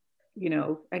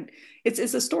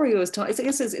 it's a story I was telling.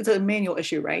 It's a manual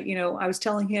issue, right? I was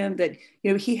telling him that,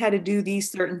 he had to do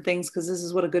these certain things because this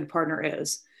is what a good partner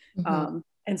is. Mm-hmm.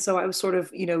 And so I was sort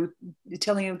of,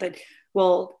 telling him that,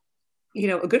 well,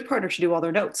 a good partner should do all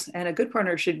their notes, and a good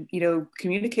partner should,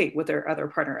 communicate with their other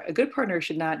partner. A good partner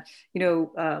should not,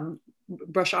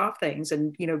 brush off things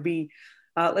and, be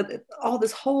all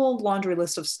this whole laundry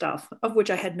list of stuff of which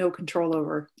I had no control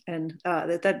over. And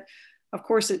that of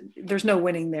course, there's no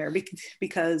winning there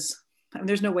because I mean,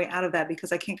 there's no way out of that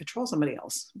because I can't control somebody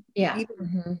else. Yeah.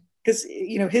 Even because,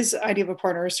 you know, his idea of a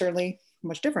partner is certainly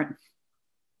much different.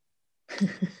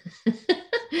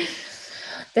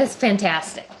 That's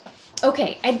fantastic.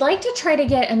 Okay, I'd like to try to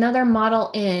get another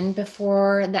model in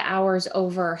before the hour's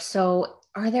over. So,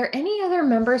 are there any other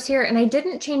members here? And I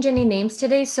didn't change any names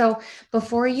today. So,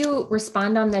 before you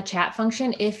respond on the chat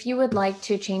function, if you would like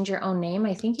to change your own name,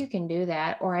 I think you can do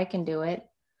that, or I can do it.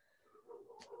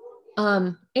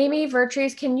 Amy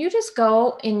Vertrees, can you just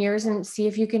go in yours and see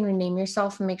if you can rename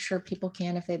yourself and make sure people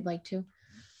can if they'd like to?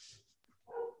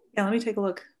 Yeah, let me take a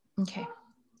look. Okay.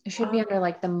 It should be under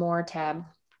like the More tab.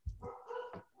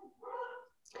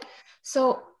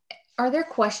 So are there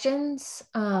questions?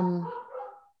 Are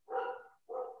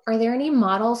there any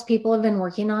models people have been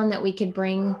working on that we could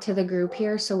bring to the group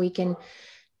here so we can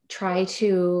try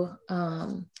to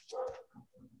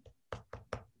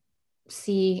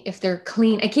see if they're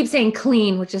clean? I keep saying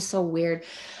clean, which is so weird.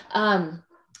 The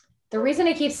reason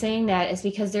I keep saying that is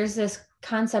because there's this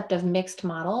concept of mixed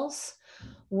models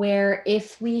where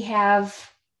if we have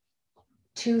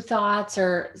two thoughts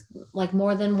or like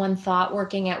more than one thought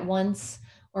working at once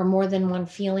or more than one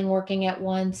feeling working at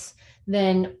once,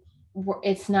 then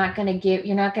it's not going to give,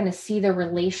 you're not going to see the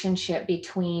relationship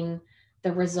between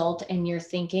the result and your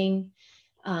thinking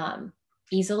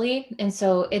easily. And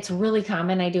so it's really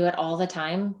common. I do it all the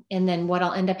time. And then what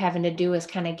I'll end up having to do is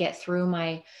kind of get through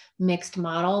my mixed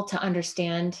model to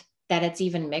understand that it's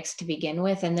even mixed to begin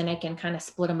with. And then I can kind of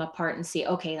split them apart and see,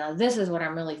 okay, now this is what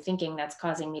I'm really thinking that's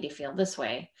causing me to feel this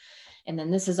way. And then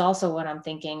this is also what I'm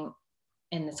thinking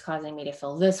and it's causing me to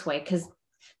feel this way. Because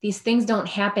these things don't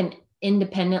happen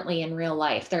independently in real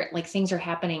life. They're like things are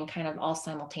happening kind of all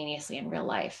simultaneously in real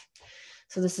life.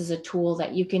 So this is a tool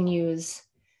that you can use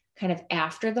kind of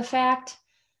after the fact.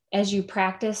 As you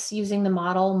practice using the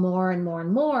model more and more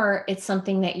and more, it's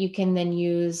something that you can then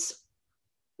use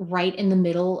right in the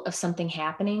middle of something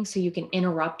happening. So you can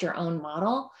interrupt your own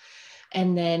model.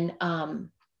 And then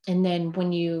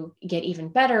when you get even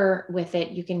better with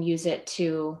it, you can use it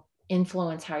to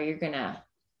influence how you're going to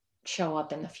show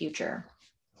up in the future.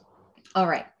 All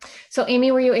right. So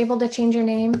Amy, were you able to change your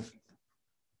name?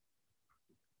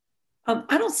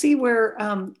 I don't see where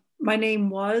my name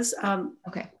was.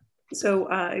 Okay.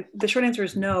 So the short answer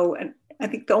is no. And I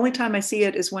think the only time I see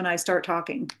it is when I start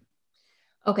talking.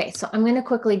 Okay. So I'm going to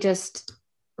quickly just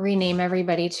rename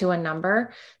everybody to a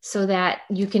number so that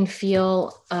you can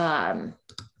feel, I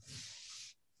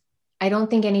don't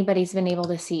think anybody's been able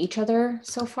to see each other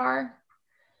so far.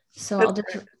 So I'll just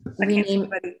I can't see rename.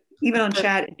 anybody. Even on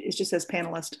chat, it just says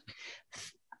panelist.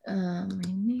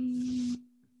 Rename.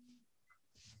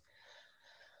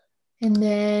 And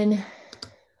then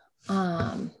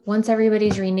once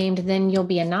everybody's renamed, then you'll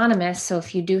be anonymous. So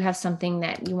if you do have something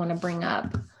that you want to bring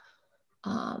up,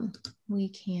 we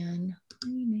can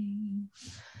rename.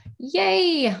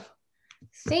 Yay!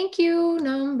 Thank you,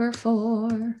 number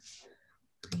 4.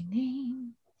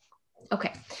 Rename.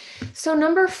 Okay. So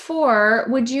number 4,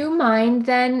 would you mind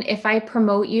then if I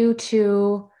promote you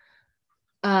to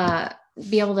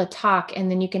be able to talk and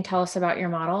then you can tell us about your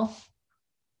model?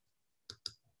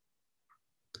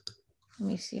 Let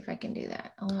me see if I can do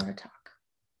that. Allow her to talk.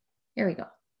 Here we go.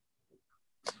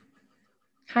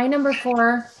 Hi, number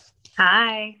 4.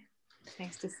 Hi.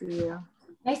 Nice to see you.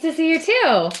 Nice to see you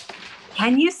too.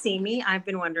 Can you see me? I've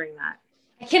been wondering that.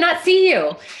 I cannot see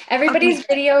you. Everybody's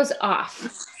video's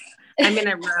off. I'm in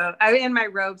a robe. I'm in my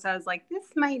robe, so I was like, this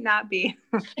might not be.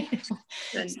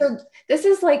 So this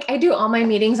is like, I do all my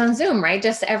meetings on Zoom, right?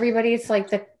 Just everybody's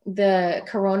like the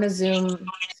Corona Zoom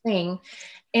thing.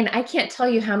 And I can't tell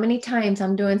you how many times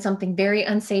I'm doing something very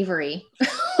unsavory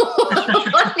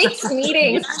on these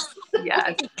meetings.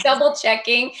 Yes. Double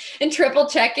checking and triple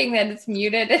checking that it's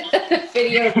muted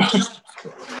video.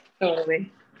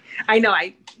 Totally. I know.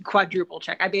 I quadruple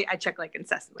check. I check like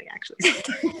incessantly, actually.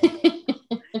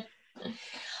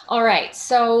 All right.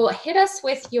 So hit us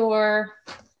with your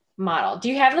model. Do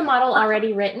you have the model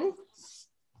already written?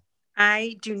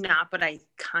 I do not, but I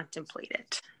contemplate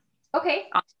it. Okay.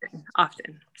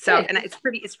 Often. So, good. And it's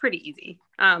pretty easy.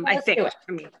 Well, I think. do it.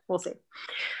 I mean, we'll see.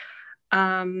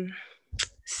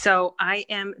 So I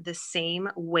am the same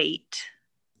weight,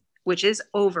 which is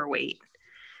overweight.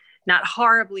 Not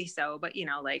horribly so, but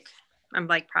like I'm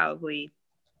like probably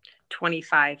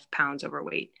 25 pounds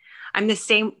overweight. I'm the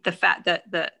same,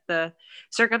 the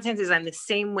circumstances, I'm the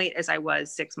same weight as I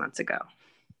was 6 months ago,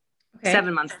 Okay.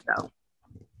 7 months ago.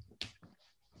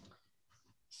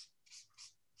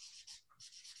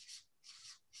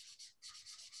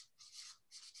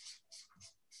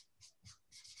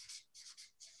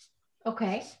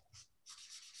 Okay.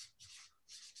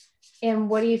 And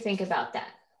what do you think about that?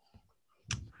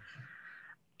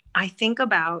 I think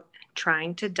about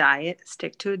trying to diet,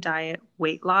 stick to a diet,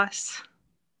 weight loss,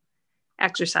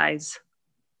 exercise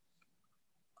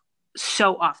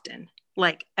so often,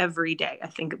 like every day I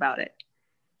think about it.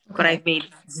 Okay. But I've made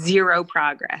zero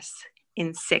progress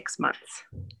in 6 months.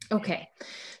 Okay.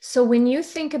 So when you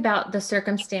think about the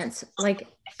circumstance, like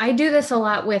I do this a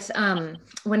lot with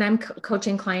when I'm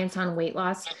coaching clients on weight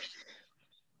loss,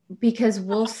 because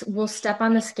we'll step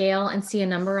on the scale and see a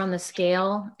number on the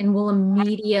scale and we'll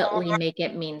immediately make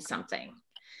it mean something.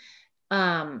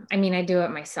 I mean, I do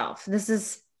it myself. This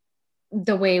is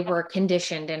the way we're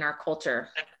conditioned in our culture,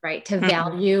 right? To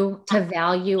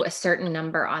value a certain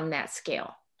number on that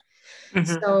scale.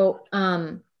 Mm-hmm. So,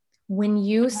 when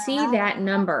you see that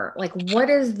number, like what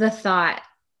is the thought?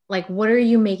 Like, what are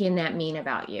you making that mean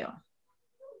about you?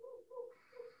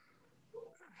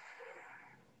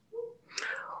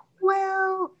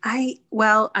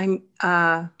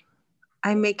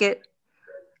 I make it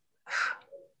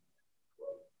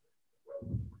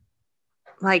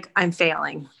like I'm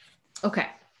failing. Okay.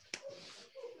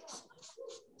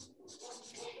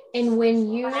 And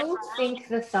when you think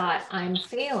the thought, I'm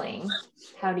failing,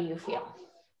 how do you feel?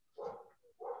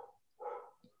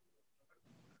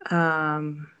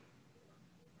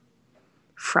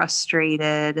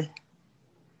 Frustrated,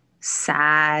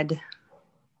 sad,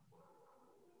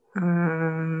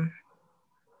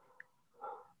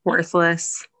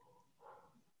 worthless.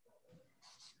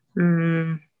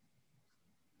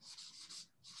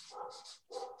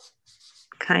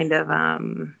 Kind of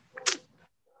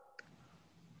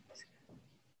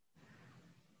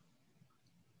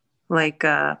like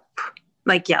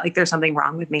like there's something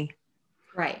wrong with me.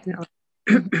 Right. You know?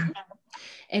 Mm-hmm.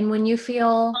 And when you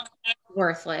feel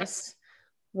worthless,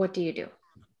 what do you do?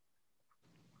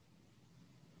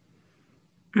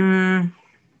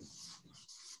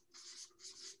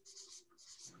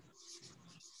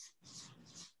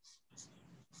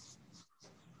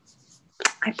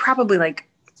 I probably like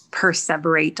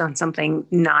perseverate on something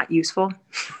not useful.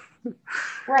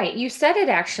 Right. You said it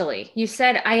actually. You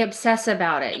said I obsess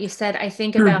about it. You said I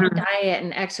think about diet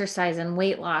and exercise and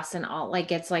weight loss and all,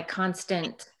 like it's like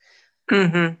constant.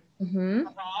 Mm-hmm. Mm-hmm.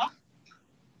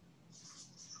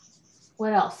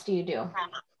 What else do you do?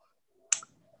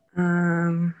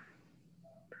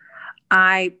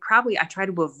 I try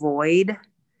to avoid.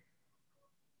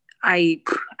 I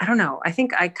don't know. I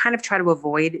think I kind of try to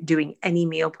avoid doing any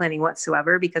meal planning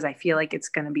whatsoever because I feel like it's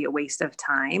going to be a waste of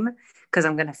time because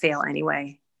I'm going to fail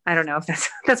anyway. I don't know if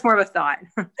that's more of a thought.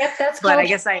 Yep, that's but called, I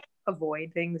guess I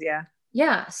avoid things. Yeah.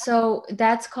 Yeah. So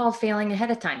that's called failing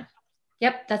ahead of time.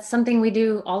 Yep. That's something we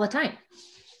do all the time.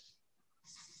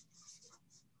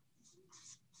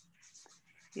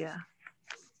 Yeah.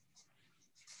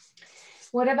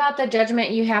 What about the judgment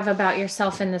you have about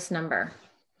yourself in this number?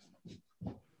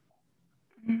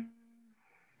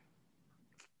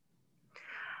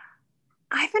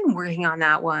 I've been working on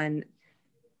that one.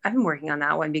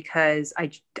 Because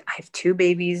I have 2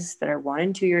 babies that are 1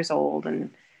 and 2 years old,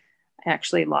 and I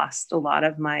actually lost a lot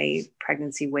of my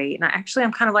pregnancy weight. And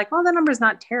I'm kind of like, well, the number's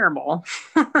not terrible.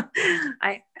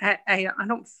 I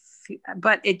don't feel,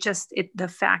 but the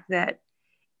fact that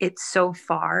it's so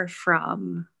far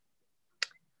from,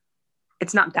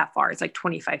 it's not that far. It's like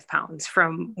 25 pounds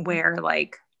from where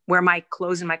my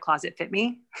clothes in my closet fit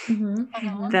me.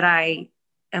 Mm-hmm. That I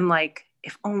am like,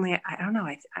 if only, I don't know.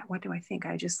 What do I think?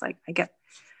 I'm just like,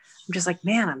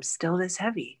 man, I'm still this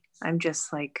heavy. I'm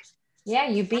just like, yeah,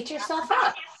 you beat yourself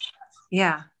up.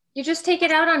 Yeah. You just take it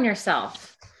out on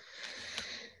yourself.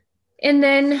 And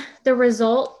then the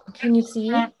result, can you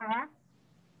see?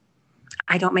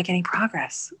 I don't make any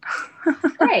progress.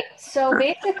 Right. So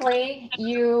basically,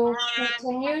 you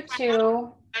continue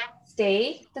to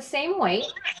stay the same weight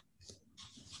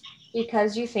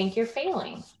because you think you're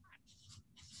failing.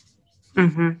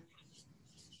 Mm-hmm.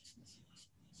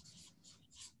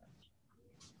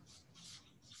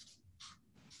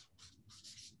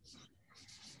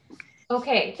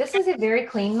 Okay, this is a very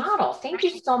clean model. Thank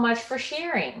you so much for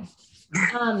sharing.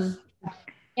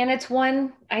 And it's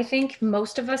one I think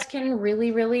most of us can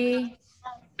really, really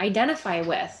identify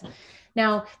with.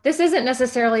 Now, this isn't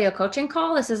necessarily a coaching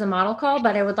call. This is a model call,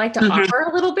 but I would like to offer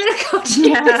a little bit of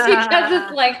coaching just because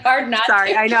it's like hard not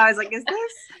Sorry, to. I know. I was like, is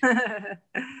this?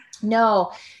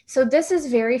 No. So this is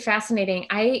very fascinating.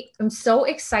 I am so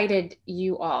excited,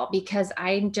 you all, because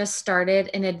I just started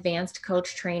an advanced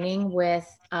coach training with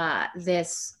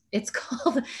this. It's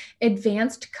called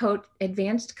Advanced Coach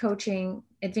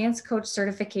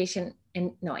Certification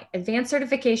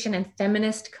and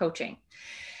Feminist Coaching.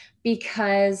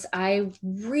 because I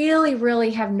really, really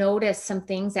have noticed some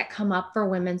things that come up for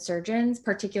women surgeons,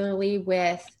 particularly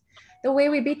with the way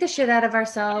we beat the shit out of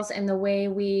ourselves and the way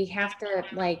we have to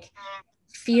like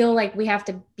feel like we have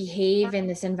to behave in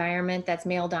this environment that's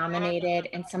male dominated,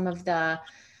 and some of the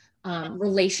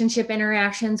relationship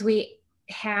interactions we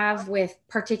have with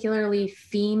particularly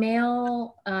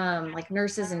female like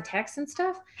nurses and techs and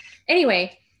stuff.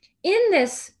 Anyway, in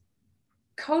this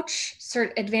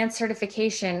advanced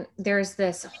certification, there's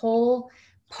this whole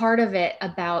part of it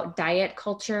about diet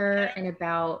culture and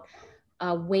about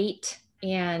weight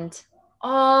and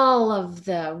all of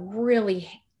the really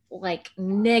like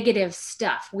negative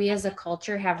stuff we as a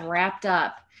culture have wrapped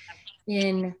up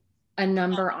in a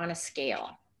number on a scale.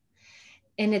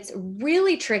 And it's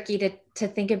really tricky to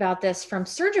think about this from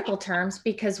surgical terms,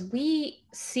 because we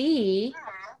see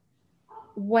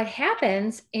what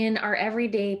happens in our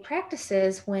everyday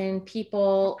practices when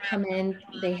people come in.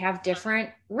 They have different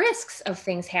risks of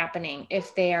things happening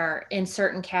if they are in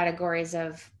certain categories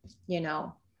of,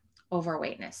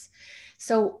 overweightness.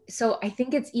 So I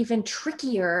think it's even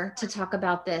trickier to talk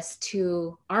about this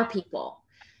to our people,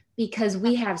 because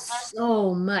we have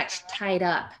so much tied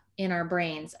up in our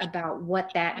brains about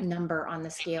what that number on the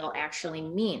scale actually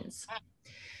means.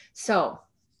 So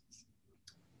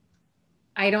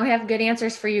I don't have good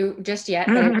answers for you just yet,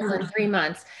 but I will in 3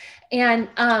 months. And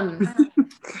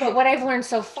but what I've learned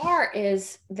so far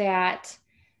is that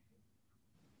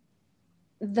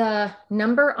the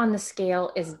number on the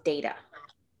scale is data.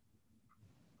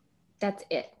 That's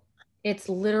it. It's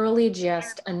literally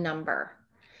just a number.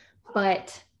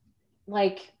 But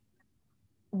like,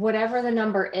 whatever the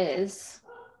number is,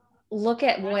 look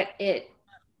at what it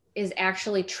is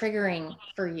actually triggering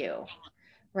for you,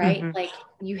 right? Mm-hmm. Like,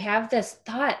 you have this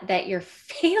thought that you're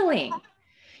failing.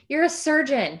 You're a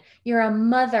surgeon, you're a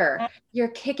mother, you're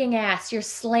kicking ass, you're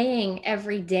slaying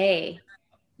every day.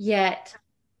 Yet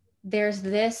there's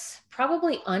this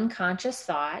probably unconscious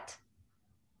thought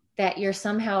that you're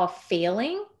somehow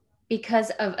failing because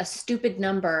of a stupid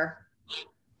number.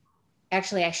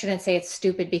 Actually, I shouldn't say it's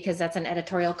stupid because that's an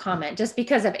editorial comment, just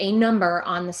because of a number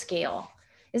on the scale.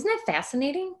 Isn't that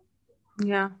fascinating?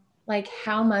 Yeah. Like,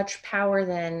 how much power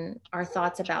then our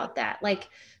thoughts about that? Like,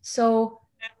 so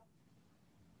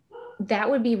that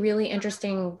would be really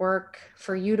interesting work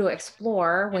for you to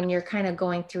explore when you're kind of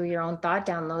going through your own thought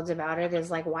downloads about it,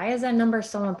 is like, why is that number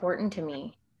so important to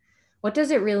me? What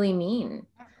does it really mean?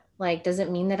 Like, does it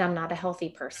mean that I'm not a healthy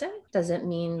person? Does it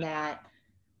mean that,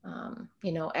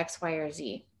 X, Y, or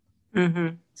Z?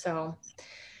 Mm-hmm. So,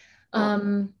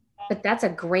 but that's a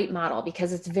great model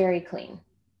because it's very clean.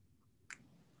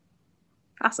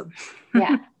 Awesome.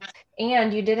 Yeah.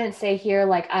 And you didn't say here,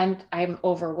 like, I'm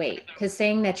overweight, because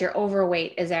saying that you're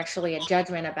overweight is actually a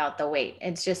judgment about the weight.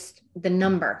 It's just the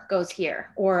number goes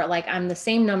here, or like, I'm the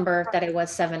same number that I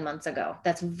was 7 months ago.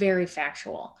 That's very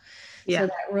factual. Yeah. So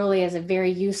that really is a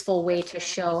very useful way to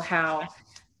show how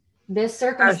this I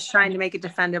circumstance. was trying to make it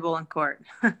defendable in court.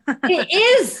 It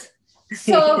is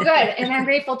so good. And I'm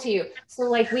grateful to you. So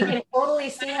like, we can totally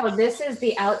see how this is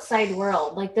the outside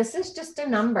world. Like, this is just a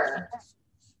number.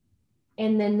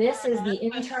 And then this is the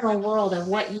internal world of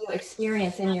what you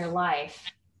experience in your life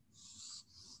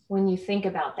when you think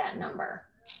about that number.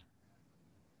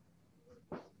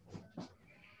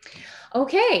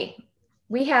 Okay,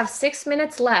 we have 6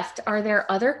 minutes left. Are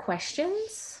there other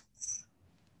questions?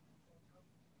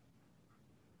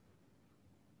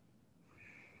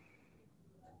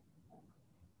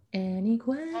 Any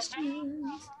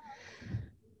questions?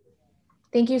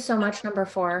 Thank you so much, number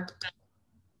 4.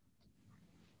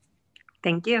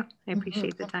 Thank you. I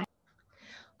appreciate the time.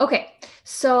 Okay,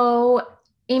 so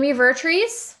Amy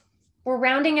Vertrees, we're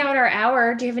rounding out our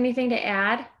hour. Do you have anything to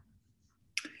add?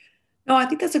 No, I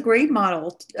think that's a great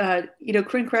model.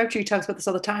 Corinne Crabtree talks about this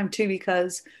all the time too,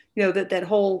 because that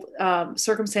whole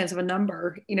circumstance of a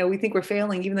number. We think we're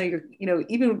failing, even though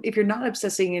even if you're not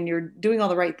obsessing and you're doing all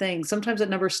the right things, sometimes that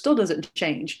number still doesn't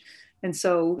change. And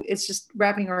so it's just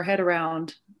wrapping our head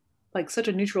around like such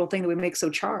a neutral thing that we make so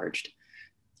charged.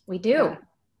 We do,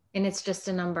 and it's just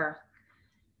a number.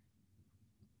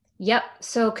 Yep.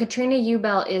 So Katrina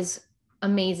Ubel is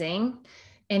amazing,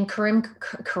 and Corinne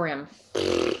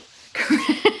Crabtree.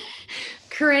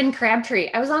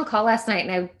 I was on call last night,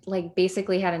 and I like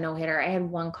basically had a no-hitter. I had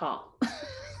one call.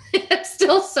 I'm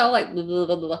still so like blah, blah,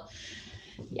 blah, blah.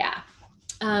 Yeah.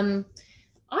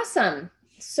 Awesome.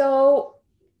 So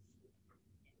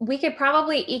we could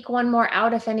probably eke one more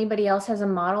out if anybody else has a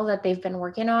model that they've been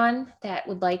working on that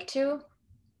would like to.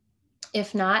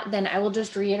 If not, then I will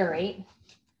just reiterate.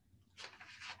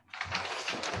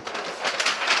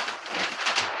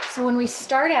 So when we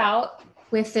start out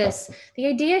with this, the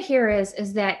idea here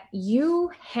is that you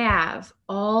have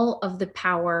all of the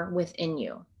power within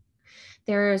you.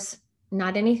 There's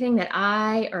not anything that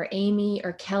I or Amy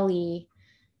or Kelly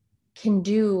can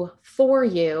do for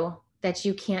you that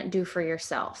you can't do for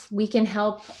yourself. We can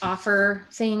help offer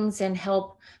things and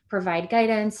help provide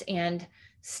guidance and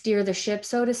steer the ship,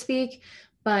 so to speak.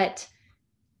 But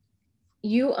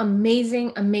you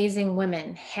amazing, amazing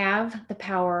women have the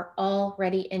power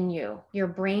already in you. Your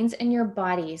brains and your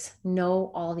bodies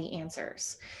know all the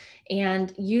answers.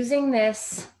 And using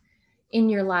this in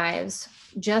your lives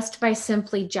just by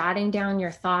simply jotting down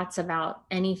your thoughts about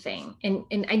anything.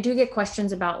 And I do get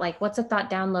questions about like, what's a thought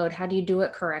download? How do you do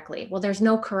it correctly? Well, there's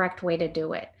no correct way to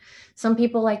do it. Some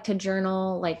people like to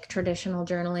journal, like traditional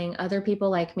journaling. Other people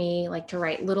like me like to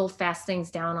write little fast things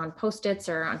down on Post-its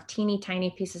or on teeny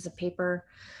tiny pieces of paper.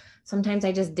 Sometimes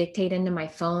I just dictate into my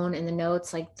phone in the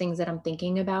notes, like things that I'm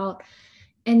thinking about.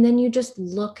 And then you just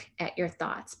look at your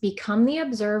thoughts, become the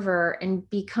observer and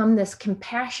become this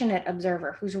compassionate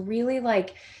observer who's really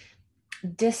like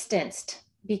distanced,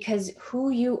 because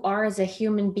who you are as a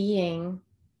human being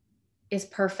is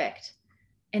perfect.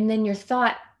 And then your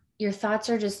thoughts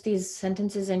are just these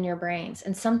sentences in your brains.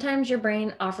 And sometimes your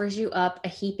brain offers you up a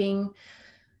heaping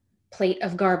plate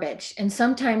of garbage. And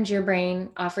sometimes your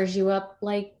brain offers you up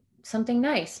like something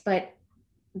nice, but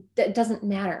that doesn't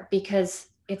matter because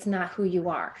it's not who you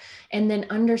are. And then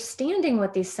understanding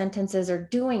what these sentences are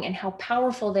doing and how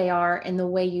powerful they are in the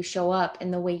way you show up,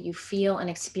 in the way you feel and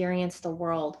experience the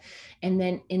world, and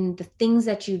then in the things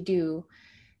that you do,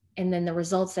 and then the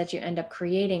results that you end up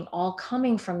creating, all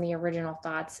coming from the original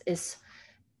thoughts, is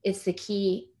it's the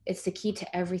key. It's the key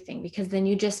to everything, because then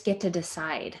you just get to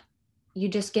decide. You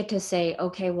just get to say,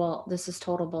 okay, well, this is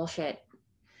total bullshit,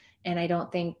 and I don't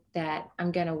think that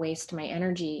I'm going to waste my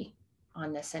energy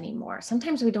on this anymore.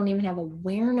 Sometimes we don't even have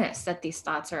awareness that these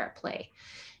thoughts are at play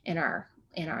in our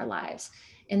lives.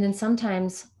 And then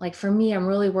sometimes, like for me, I'm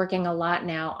really working a lot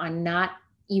now on not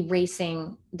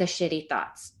erasing the shitty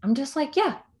thoughts. I'm just like,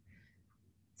 yeah,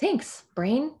 thanks,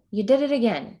 brain. You did it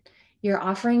again. You're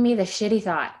offering me the shitty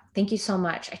thought. Thank you so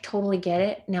much. I totally get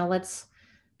it. Now let's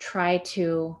try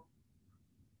to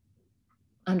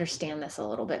understand this a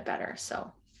little bit better.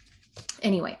 So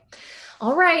anyway,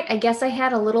 all right. I guess I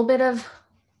had a little bit of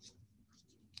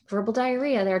verbal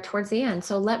diarrhea there towards the end.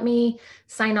 So let me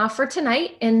sign off for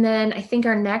tonight. And then I think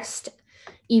our next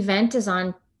event is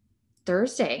on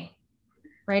Thursday.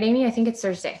 Right, Amy? I think it's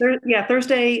Thursday. Yeah,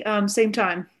 Thursday, same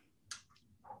time.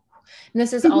 And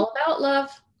this is all about love.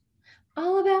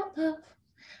 All about love.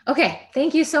 Okay.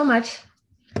 Thank you so much.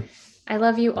 I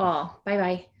love you all.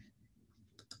 Bye-bye.